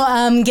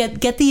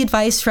 Get the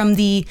advice from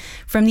the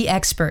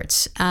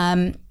experts.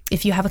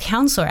 If you have a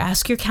counselor,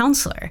 ask your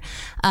counselor.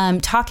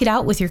 Talk it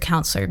out with your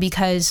counselor,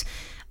 because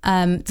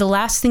the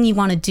last thing you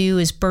want to do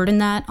is burden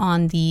that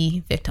on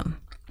the victim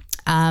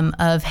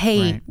of,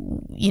 hey,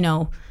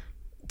 right,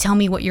 tell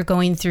me what you're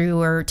going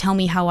through, or tell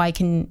me how I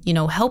can,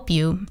 help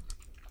you.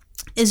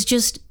 Is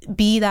just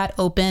be that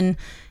open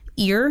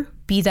ear,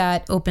 be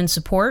that open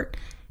support,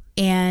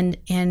 and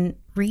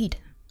read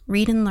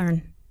and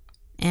learn.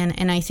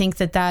 And I think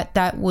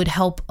that would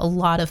help a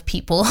lot of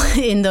people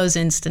in those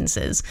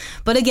instances.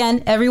 But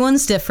again,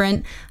 everyone's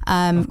different.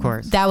 Of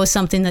course. That was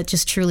something that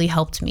just truly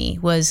helped me,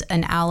 was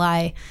an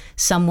ally,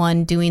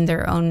 someone doing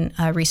their own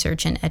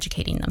research and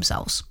educating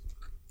themselves.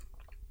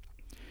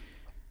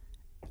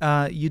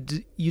 You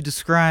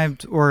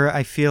described, or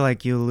I feel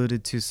like you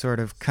alluded to, sort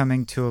of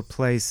coming to a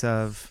place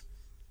of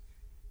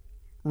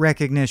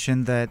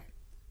recognition that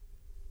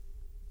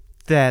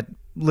that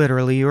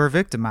literally you were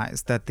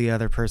victimized, that the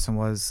other person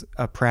was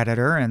a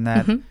predator, and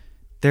that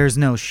there's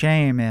no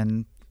shame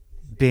in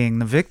being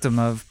the victim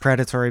of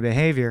predatory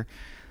behavior.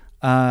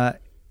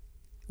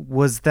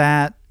 Was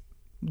that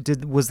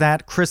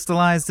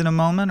crystallized in a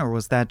moment, or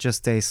was that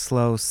just a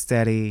slow,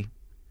 steady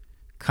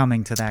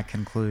coming to that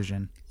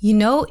conclusion?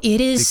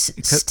 It is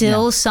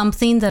still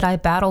something that I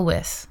battle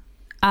with.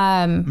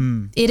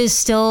 It is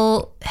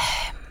still,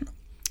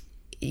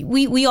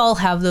 we all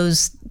have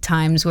those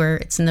times where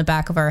it's in the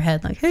back of our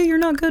head, like, hey, you're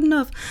not good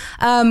enough.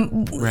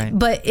 Right.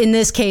 But in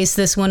this case,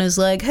 this one is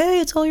like, hey,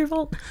 it's all your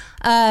fault.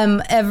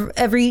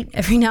 Every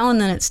now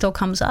and then it still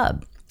comes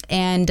up.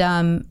 And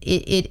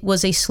it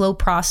was a slow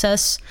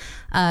process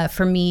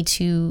for me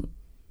to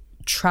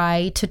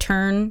try to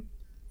turn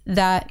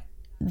that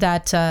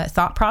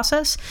thought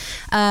process.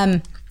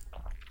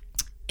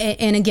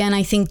 And again,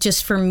 I think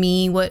just for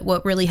me,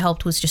 what really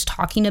helped was just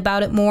talking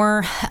about it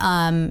more,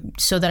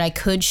 so that I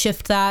could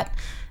shift that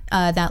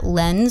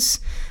lens.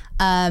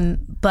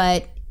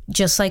 But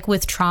just like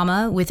with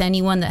trauma, with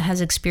anyone that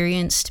has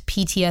experienced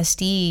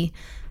PTSD,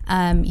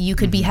 you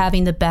could be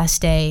having the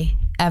best day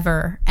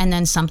ever, and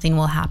then something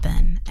will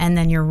happen, and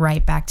then you're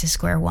right back to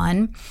square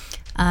one.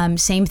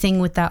 Same thing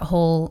with that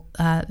whole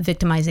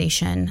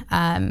victimization.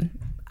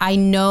 I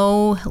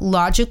know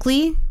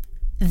logically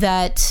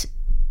that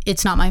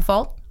it's not my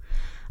fault.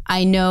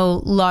 I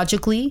know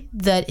logically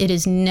that it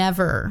is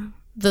never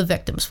the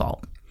victim's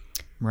fault.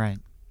 Right.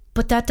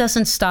 But that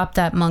doesn't stop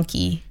that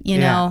monkey, you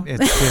know? It's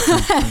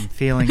different from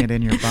feeling it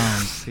in your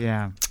bones.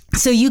 Yeah.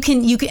 So you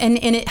can, and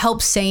it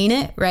helps saying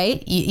it,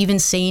 right? Even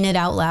saying it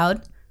out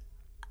loud.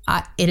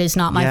 It is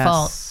not my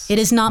fault. It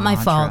is not my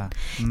fault.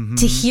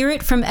 To hear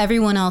it from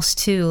everyone else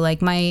too.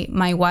 Like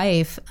my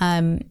wife,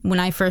 when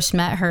I first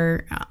met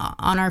her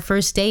on our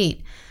first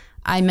date,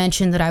 I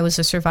mentioned that I was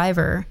a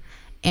survivor,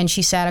 and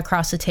she sat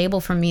across the table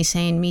from me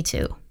saying, me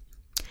too.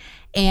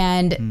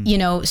 And,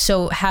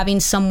 so having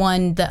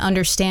someone that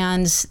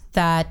understands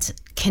that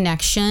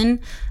connection,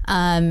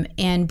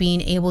 and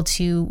being able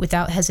to,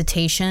 without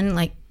hesitation,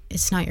 like,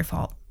 it's not your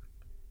fault.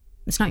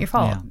 It's not your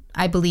fault. Yeah.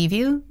 I believe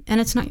you,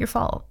 and it's not your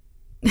fault.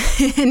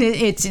 And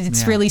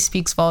it really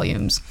speaks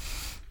volumes.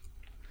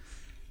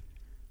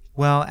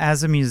 Well,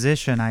 as a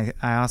musician, I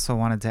also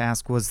wanted to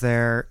ask, are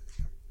there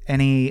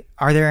any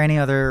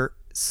other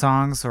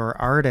songs or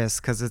artists,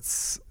 because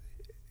it's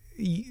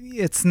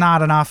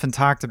not an often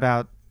talked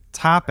about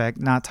topic,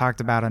 not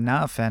talked about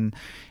enough, and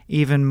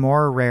even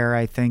more rare,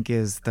 I think,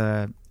 is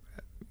the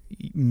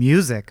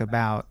music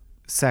about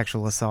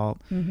sexual assault.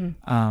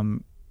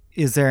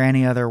 Is there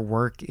any other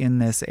work in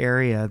this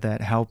area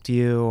that helped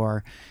you,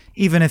 or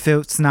even if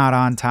it's not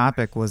on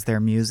topic, was there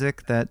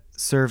music that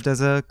served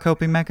as a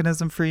coping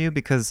mechanism for you?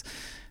 Because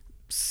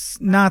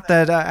not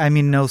that,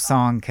 no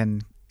song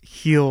can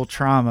heal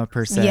trauma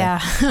per se. Yeah.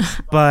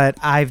 But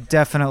I've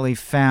definitely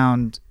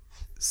found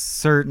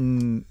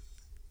certain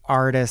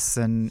artists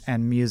and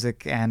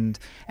music and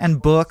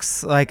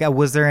books, like,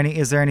 is there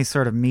any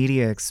sort of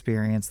media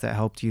experience that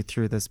helped you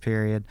through this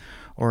period,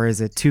 or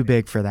is it too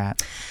big for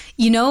that?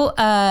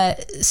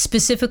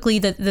 Specifically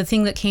the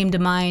thing that came to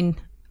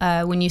mind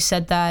when you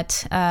said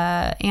that,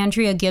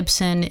 Andrea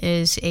Gibson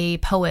is a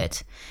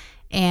poet,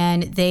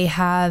 and they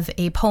have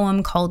a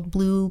poem called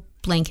Blue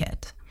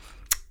Blanket.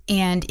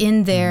 And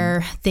in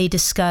there, they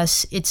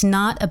discuss, it's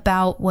not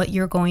about what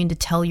you're going to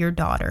tell your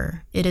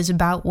daughter. It is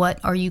about what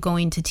are you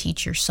going to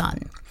teach your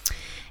son.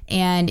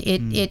 And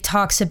it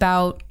talks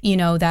about,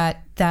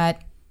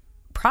 that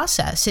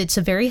process. It's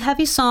a very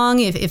heavy song.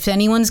 If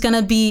anyone's going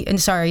to be,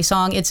 it's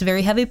a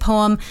very heavy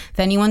poem. If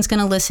anyone's going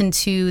to listen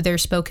to their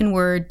spoken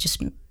word,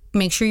 just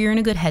make sure you're in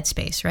a good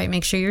headspace, right?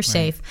 Make sure you're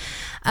safe.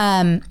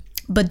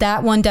 But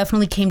that one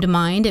definitely came to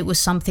mind. It was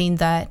something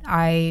that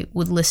I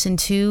would listen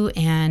to,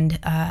 and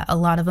a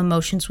lot of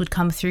emotions would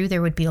come through.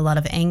 There would be a lot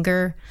of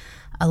anger,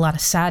 a lot of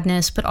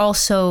sadness, but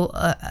also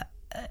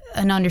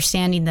an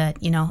understanding that,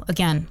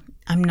 again,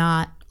 I'm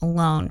not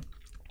alone.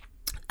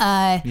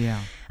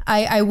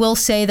 I will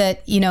say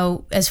that,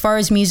 as far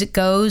as music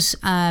goes,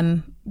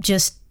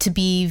 just to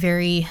be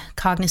very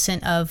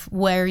cognizant of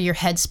where your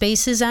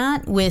headspace is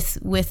at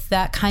with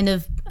that kind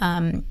of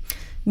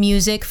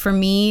music. For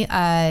me,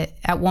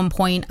 at one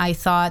point, I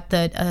thought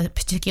that a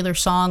particular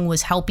song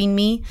was helping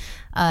me,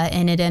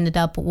 and it ended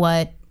up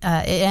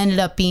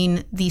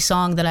being the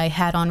song that I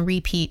had on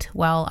repeat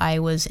while I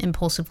was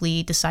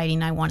impulsively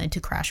deciding I wanted to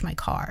crash my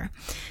car.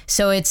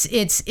 So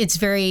it's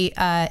very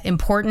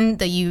important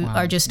that you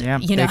are just,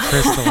 they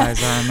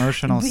crystallize our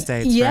emotional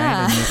states, right?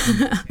 And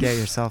you can get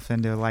yourself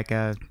into like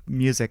a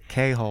music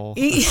K-hole,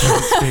 so to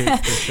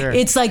speak, for sure.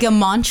 It's like a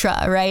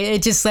mantra, right?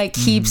 It just like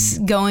keeps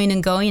going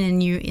and going,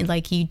 and you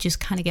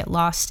just kind of get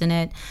lost in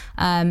it.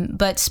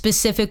 But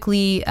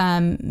specifically,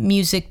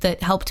 music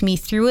that helped me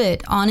through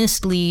it,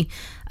 honestly,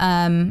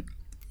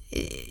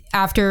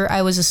 after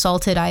I was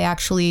assaulted, I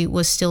actually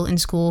was still in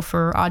school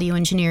for audio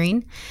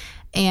engineering,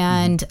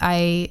 and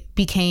I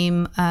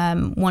became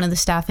one of the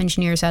staff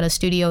engineers at a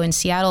studio in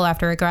Seattle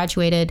after I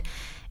graduated.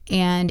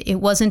 And it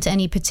wasn't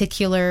any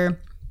particular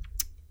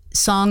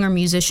song or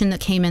musician that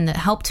came in that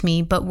helped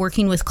me, but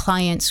working with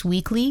clients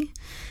weekly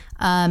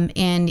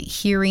and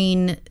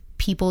hearing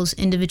people's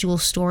individual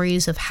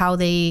stories of how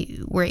they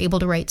were able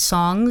to write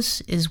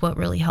songs is what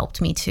really helped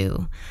me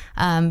too.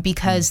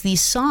 Because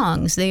these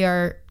songs, they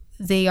are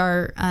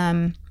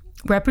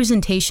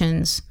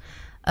representations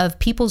of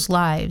people's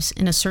lives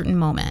in a certain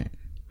moment.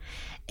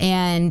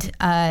 And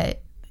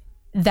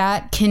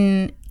that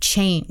can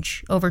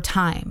change over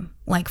time.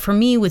 Like for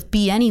me with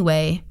Be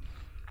Anyway,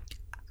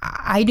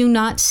 I do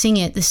not sing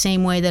it the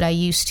same way that I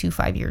used to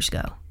 5 years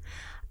ago.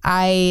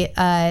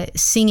 I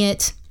sing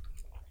it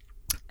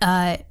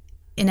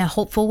in a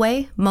hopeful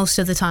way most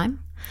of the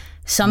time.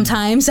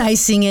 Sometimes I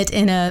sing it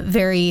in a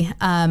very,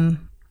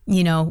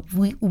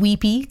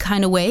 weepy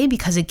kind of way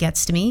because it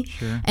gets to me.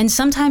 Sure. And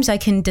sometimes I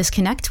can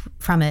disconnect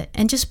from it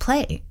and just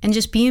play and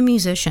just be a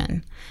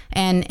musician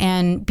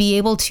and be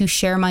able to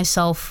share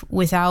myself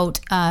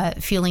without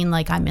feeling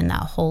like I'm in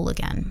that hole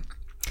again.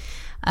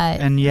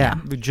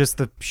 Just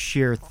the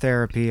sheer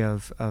therapy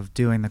of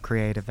doing the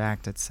creative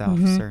act itself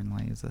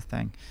certainly is a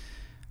thing.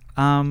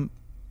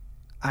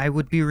 I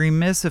would be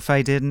remiss if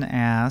I didn't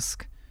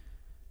ask,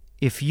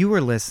 if you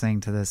were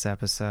listening to this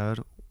episode,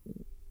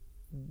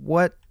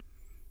 what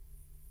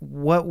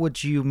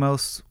would you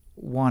most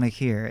want to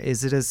hear?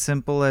 Is it as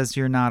simple as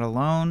you're not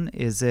alone?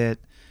 Is it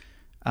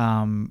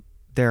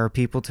there are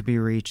people to be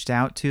reached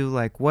out to?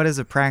 Like, what is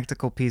a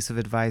practical piece of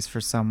advice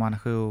for someone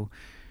who,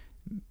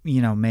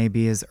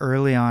 maybe is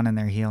early on in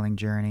their healing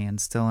journey and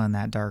still in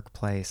that dark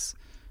place?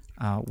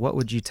 What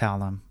would you tell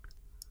them?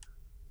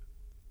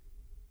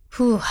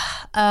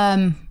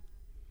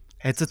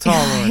 It's a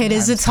tall order. It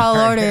is a tall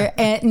order.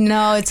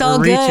 No, it's all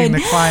good. We're reaching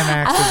the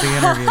climax of the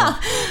interview.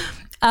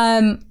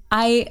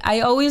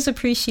 I always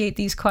appreciate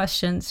these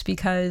questions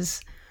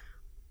because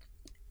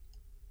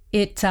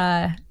it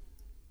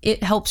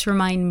helps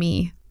remind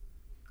me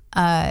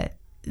that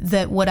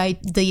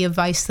the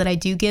advice that I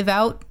do give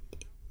out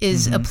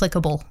is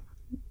applicable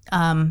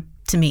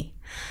to me.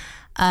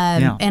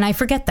 And I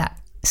forget that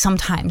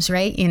sometimes,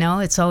 right?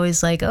 It's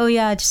always like, oh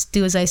yeah, just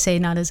do as I say,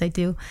 not as I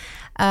do.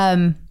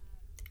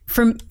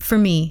 For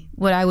me,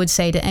 what I would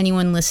say to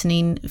anyone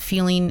listening,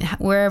 feeling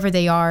wherever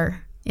they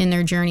are in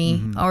their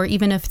journey, or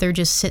even if they're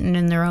just sitting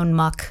in their own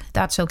muck,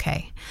 that's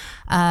okay.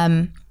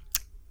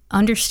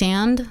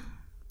 Understand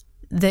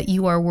that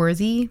you are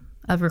worthy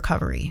of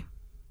recovery.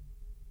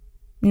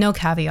 No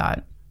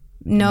caveat.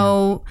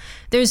 No,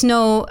 there's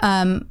no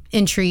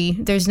entry.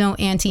 There's no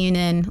ante and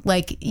in.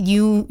 Like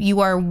you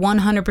are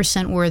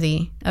 100%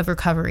 worthy of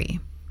recovery.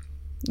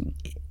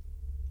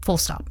 Full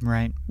stop.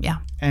 Right. Yeah.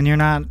 And you're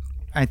not,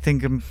 I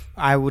think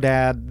I would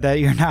add that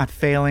you're not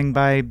failing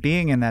by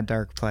being in that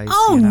dark place.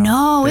 Oh,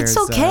 no, it's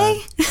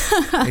okay.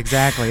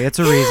 Exactly. It's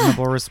a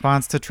reasonable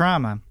response to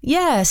trauma.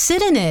 Yeah,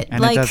 sit in it.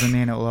 And it doesn't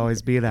mean it will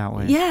always be that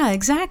way. Yeah,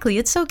 exactly.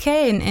 It's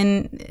okay.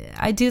 And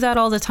I do that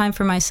all the time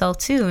for myself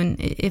too. And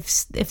if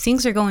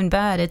things are going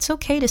bad, it's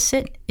okay to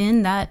sit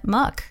in that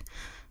muck.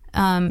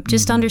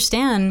 Just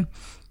understand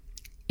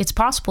it's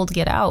possible to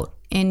get out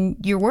and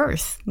you're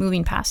worth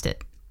moving past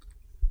it.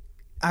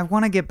 I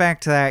want to get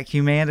back to that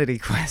humanity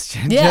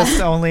question,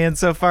 just only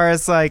insofar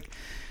as like,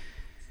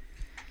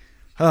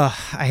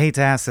 I hate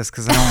to ask this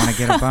because I don't want to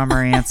get a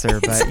bummer answer,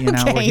 but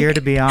okay. We're here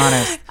to be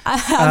honest.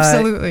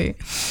 Absolutely.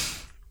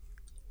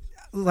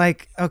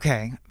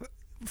 Okay,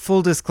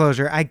 full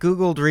disclosure, I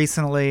Googled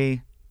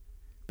recently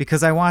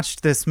because I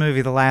watched this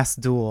movie, The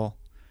Last Duel,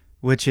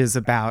 which is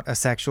about a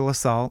sexual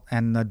assault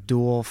and the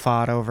duel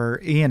fought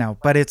over,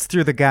 but it's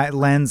through the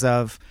lens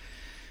of,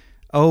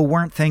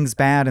 weren't things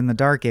bad in the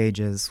Dark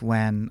Ages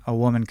when a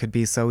woman could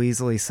be so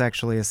easily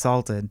sexually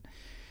assaulted?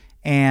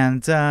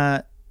 And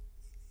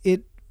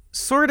it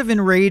sort of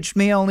enraged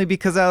me only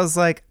because I was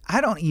like, I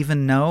don't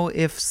even know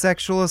if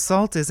sexual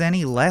assault is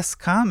any less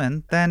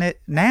common than it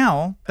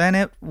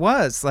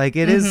was. Like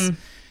it is,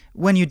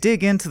 when you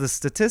dig into the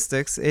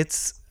statistics,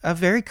 it's a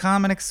very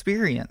common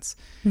experience.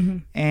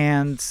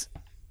 And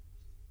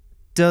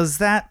does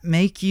that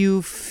make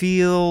you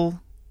feel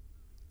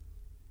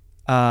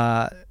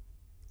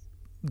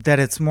that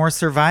it's more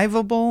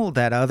survivable,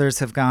 that others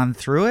have gone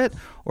through it,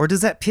 or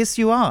does that piss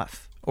you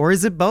off? Or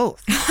is it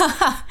both?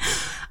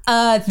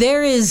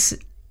 There is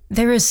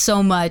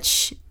so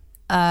much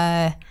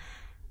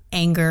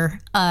anger,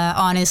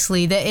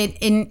 honestly,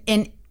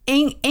 that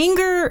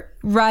anger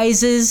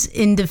rises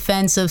in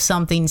defense of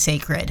something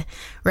sacred,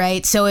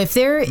 right? So if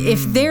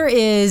there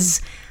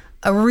is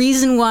a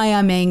reason why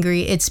I'm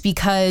angry, it's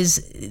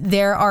because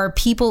there are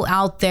people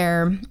out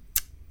there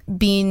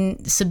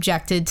being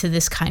subjected to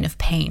this kind of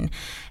pain.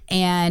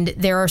 And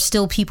there are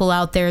still people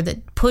out there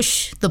that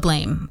push the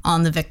blame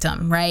on the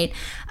victim, right?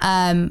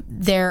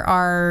 There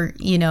are,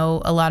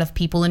 a lot of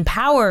people in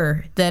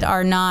power that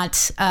are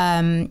not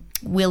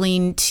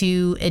willing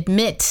to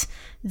admit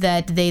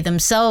that they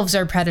themselves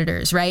are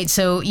predators, right?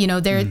 So,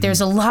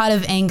 there's a lot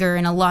of anger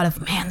and a lot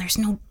of, there's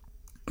no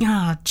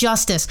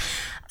justice.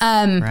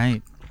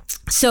 Right.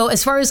 So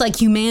as far as like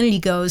humanity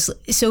goes,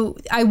 so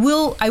I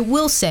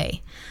will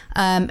say,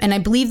 and I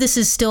believe this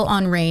is still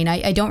on RAINN.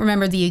 I don't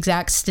remember the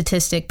exact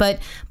statistic, but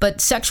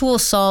sexual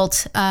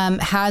assault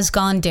has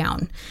gone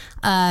down.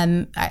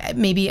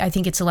 I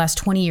think it's the last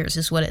 20 years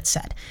is what it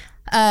said.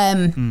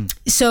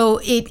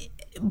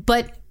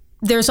 But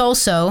there's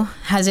also,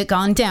 has it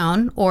gone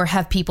down, or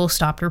have people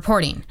stopped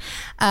reporting?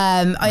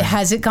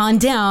 Has it gone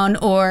down,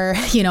 or,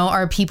 you know,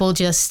 are people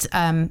just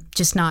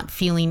not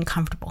feeling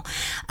comfortable?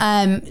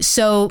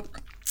 So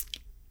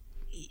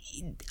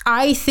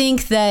I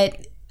think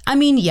that, I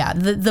mean, yeah,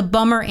 the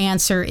bummer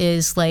answer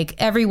is like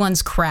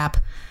everyone's crap.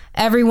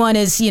 Everyone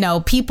is, you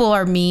know, people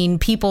are mean,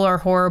 people are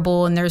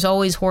horrible, and there's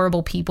always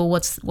horrible people.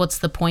 What's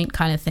the point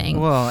kind of thing?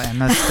 Well, and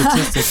the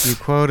statistics you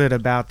quoted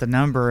about the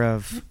number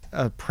of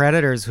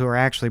predators who are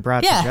actually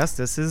brought to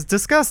justice is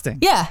disgusting.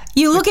 Yeah,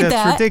 you look at that.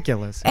 That's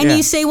ridiculous. And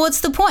you say,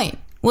 what's the point?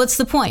 What's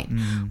the point?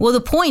 Well,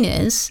 the point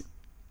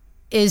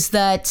is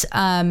that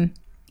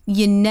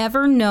you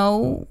never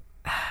know.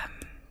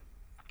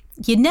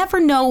 You never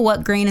know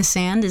what grain of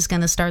sand is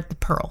going to start the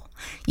pearl.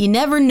 You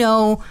never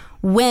know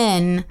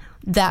when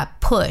that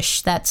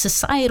push, that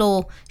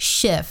societal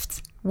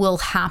shift will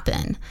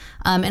happen.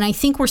 And I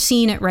think we're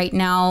seeing it right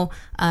now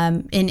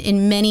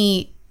in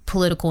many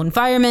political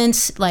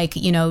environments, like,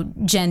 you know,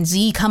 Gen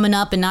Z coming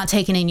up and not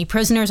taking any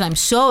prisoners. I'm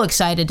so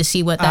excited to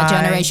see what that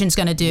generation's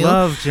going to do.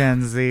 Love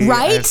Gen Z.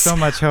 Right? I have so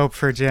much hope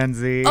for Gen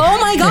Z. Oh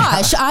my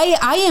gosh.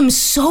 I am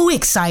so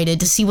excited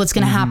to see what's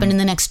going to happen in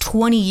the next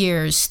 20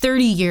 years,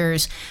 30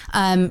 years.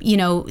 You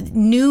know,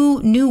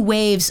 new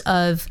waves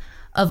of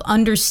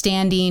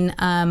understanding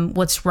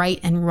what's right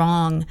and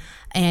wrong,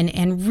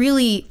 and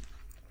really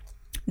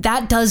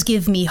that does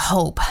give me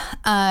hope.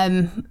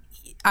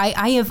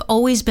 I have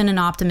always been an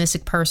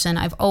optimistic person.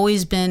 I've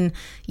always been,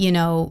 you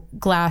know,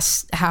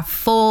 glass half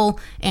full,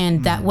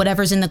 and that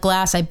whatever's in the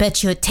glass, I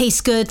bet you it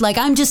tastes good. Like,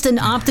 I'm just an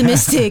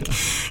optimistic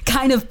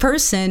kind of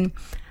person.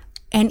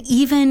 And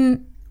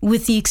even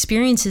with the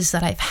experiences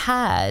that I've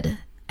had,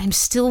 I'm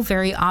still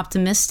very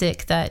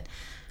optimistic that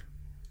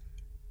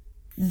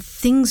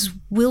things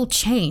will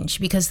change,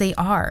 because they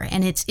are,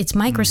 and it's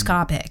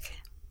microscopic.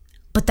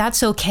 But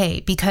that's okay,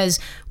 because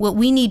what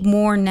we need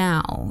more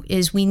now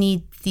is we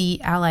need the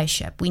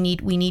allyship. We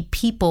need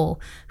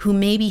people who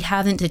maybe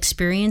haven't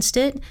experienced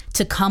it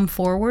to come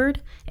forward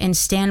and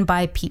stand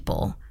by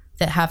people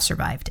that have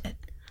survived it.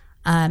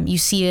 You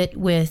see it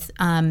with,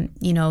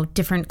 you know,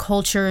 different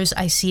cultures.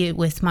 I see it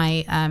with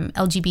my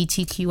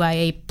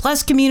LGBTQIA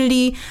plus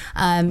community,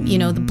 you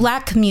know, the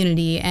Black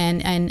community,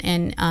 and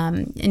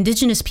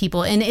Indigenous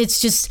people. And it's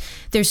just,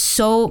 there's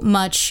so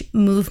much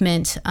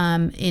movement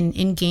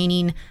in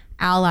gaining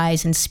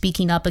allies and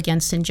speaking up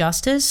against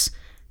injustice,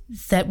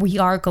 that we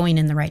are going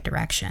in the right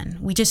direction.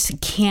 We just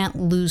can't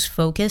lose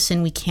focus,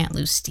 and we can't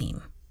lose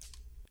steam.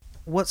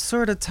 What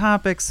sort of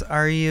topics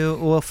are you,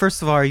 well,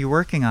 first of all, are you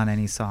working on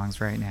any songs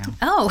right now?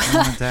 Oh. I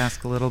wanted to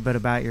ask a little bit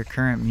about your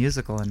current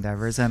musical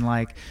endeavors, and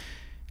like,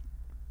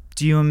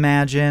 do you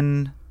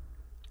imagine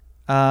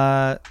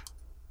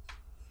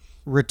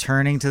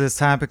returning to this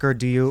topic, or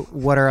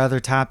what are other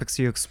topics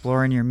you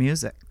explore in your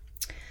music?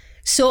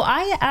 So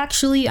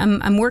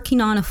I'm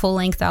working on a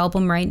full-length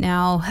album right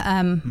now.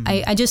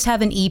 I just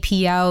have an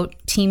EP out,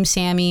 Team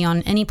Sammy,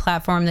 on any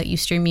platform that you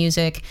stream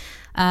music.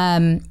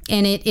 And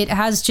it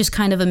has just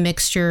kind of a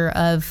mixture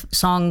of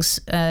songs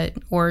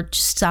or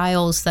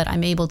styles that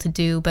I'm able to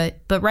do. But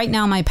right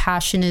now my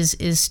passion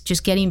is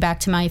just getting back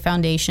to my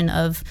foundation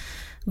of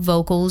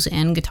vocals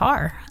and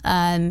guitar,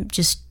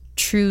 just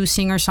true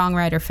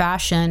singer-songwriter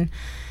fashion.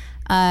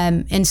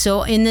 And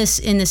so in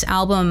this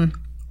album,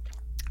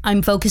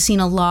 I'm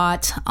focusing a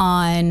lot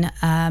on,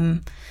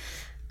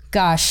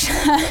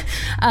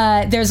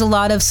 there's a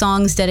lot of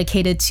songs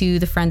dedicated to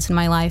the friends in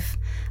my life.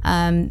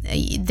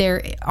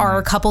 There are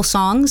a couple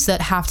songs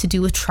that have to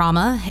do with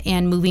trauma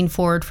and moving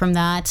forward from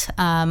that.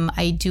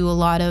 I do a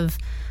lot of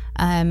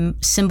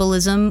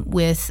symbolism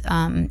with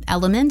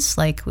elements,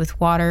 like with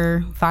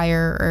water,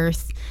 fire,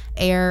 earth,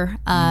 air,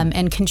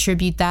 and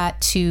contribute that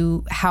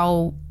to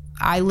how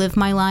I live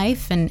my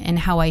life and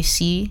how I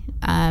see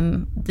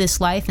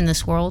this life in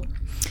this world.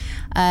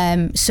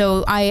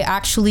 So I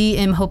actually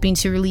am hoping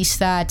to release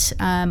that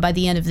by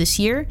the end of this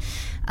year.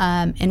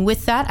 And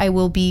with that, I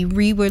will be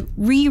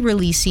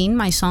re-releasing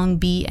my song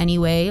Be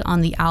Anyway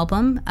on the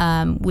album,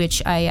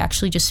 which I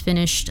actually just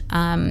finished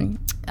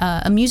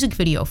a music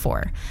video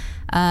for,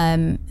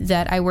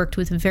 that I worked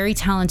with a very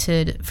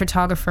talented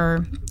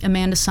photographer,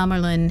 Amanda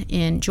Summerlin,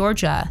 in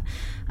Georgia.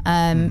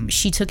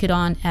 She took it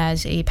on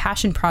as a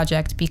passion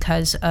project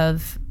because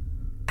of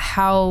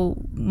how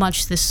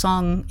much this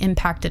song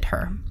impacted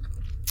her.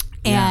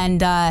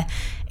 Yeah.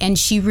 And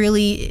she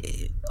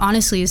really,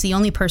 honestly, is the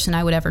only person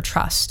I would ever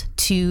trust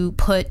to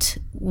put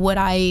what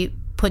I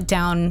put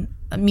down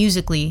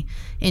musically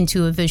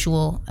into a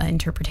visual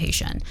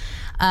interpretation.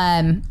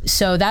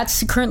 So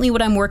that's currently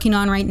what I'm working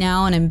on right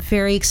now, and I'm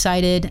very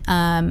excited.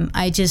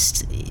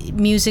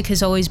 Music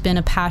has always been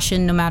a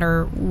passion no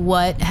matter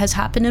what has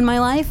happened in my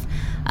life.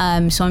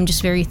 So I'm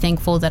just very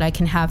thankful that I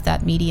can have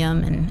that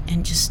medium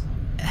and just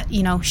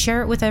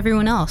share it with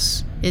everyone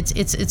else.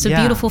 It's a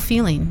beautiful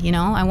feeling,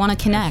 I want to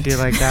connect. I feel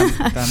like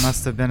that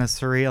must have been a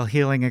surreal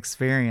healing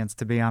experience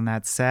to be on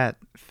that set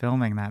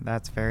filming that.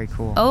 That's very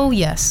cool. Oh,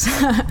 yes.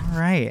 All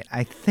right.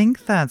 I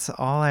think that's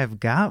all I've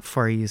got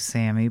for you,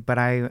 Sammy, but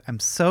I am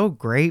so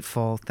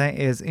grateful. That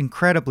is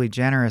incredibly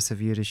generous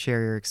of you to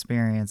share your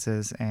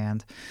experiences,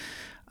 and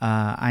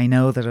I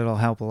know that it'll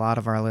help a lot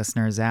of our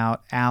listeners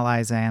out,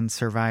 allies and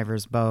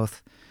survivors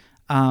both.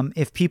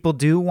 If people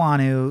do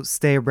want to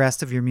stay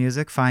abreast of your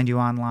music, find you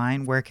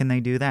online, where can they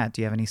do that?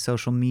 Do you have any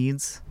social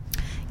medias?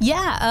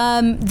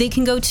 Yeah, they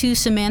can go to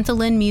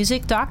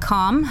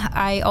SamanthaLynnMusic.com.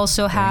 I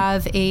also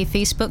have a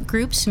Facebook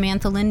group,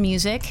 Samantha Lynn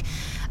Music.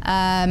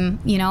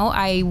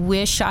 I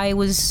wish I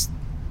was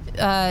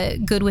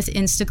good with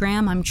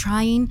Instagram. I'm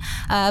trying.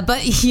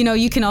 But,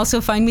 you can also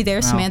find me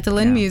there, Samantha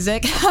Lynn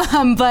Music.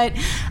 But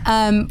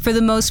for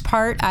the most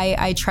part,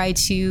 I try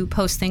to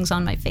post things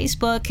on my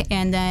Facebook.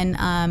 And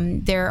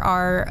then there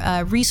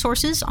are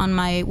resources on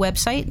my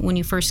website when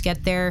you first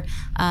get there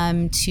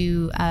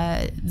to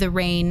the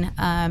RAIN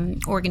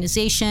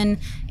organization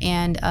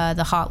and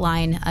the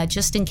hotline,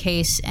 just in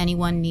case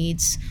anyone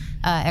needs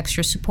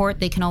extra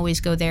support. They can always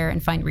go there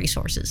and find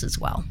resources as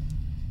well.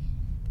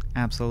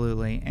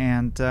 Absolutely.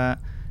 And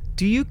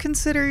do you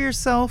consider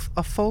yourself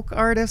a folk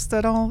artist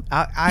at all?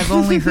 I've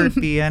only heard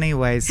B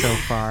anyway so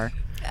far.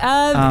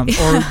 Or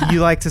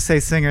you like to say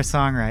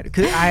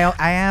singer-songwriter?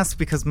 I asked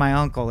because my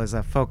uncle is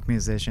a folk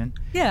musician.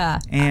 Yeah.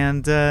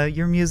 And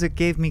your music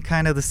gave me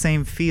kind of the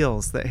same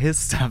feels that his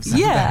stuff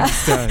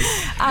sometimes does.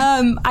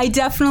 I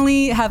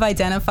definitely have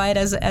identified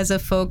as a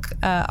folk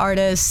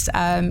artist,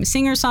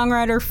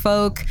 singer-songwriter,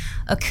 folk,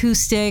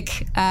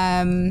 acoustic.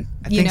 I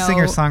think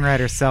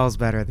singer-songwriter sells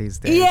better these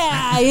days.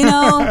 Yeah,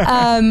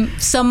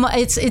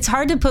 it's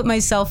hard to put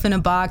myself in a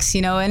box.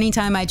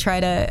 Anytime I try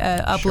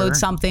to upload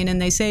something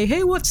and they say,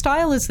 "Hey, what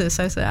style is this?"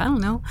 I say, "I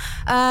don't know."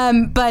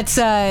 But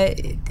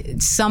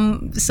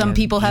some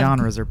people have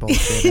genres are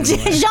bullshit.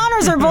 Anyway.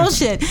 Genres are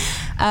bullshit.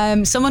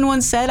 Someone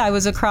once said I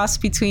was a cross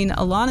between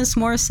Alanis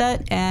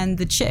Morissette and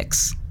the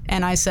Chicks,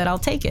 and I said I'll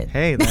take it.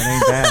 Hey, that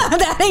ain't bad.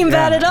 That ain't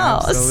bad at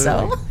all.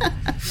 Absolutely. So,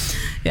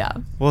 yeah.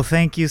 Well,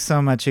 thank you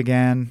so much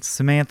again.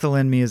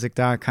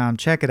 SamanthaLynnMusic.com.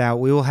 Check it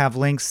out. We will have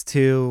links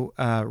to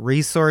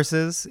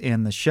resources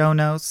in the show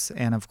notes,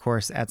 and of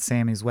course at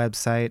Sammy's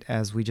website,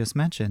 as we just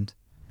mentioned.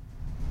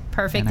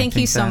 Perfect. Thank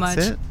you so much.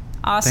 It.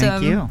 Awesome.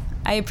 Thank you.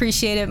 I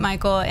appreciate it,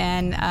 Michael,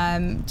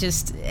 and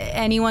just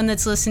anyone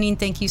that's listening,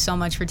 thank you so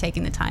much for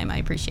taking the time. I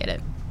appreciate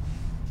it.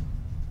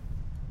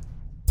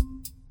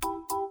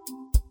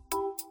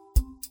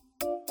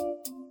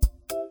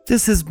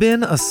 This has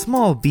been a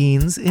Small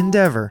Beans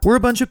endeavor. We're a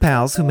bunch of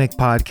pals who make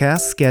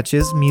podcasts,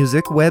 sketches,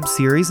 music, web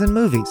series, and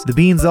movies. The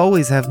beans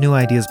always have new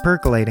ideas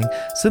percolating,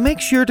 so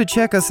make sure to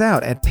check us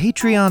out at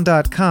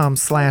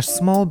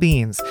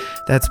patreon.com/smallbeans.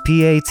 That's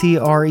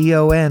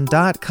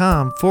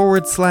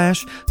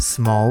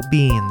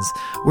patreon.com/smallbeans,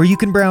 where you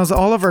can browse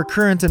all of our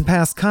current and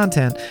past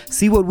content,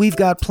 see what we've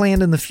got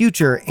planned in the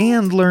future,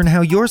 and learn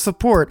how your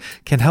support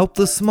can help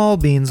the small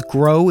beans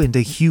grow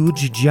into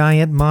huge,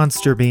 giant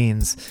monster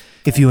beans.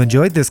 If you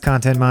enjoyed this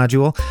content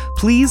module,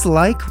 please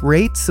like,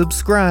 rate,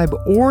 subscribe,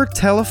 or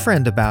tell a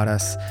friend about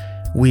us.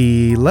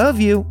 We love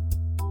you!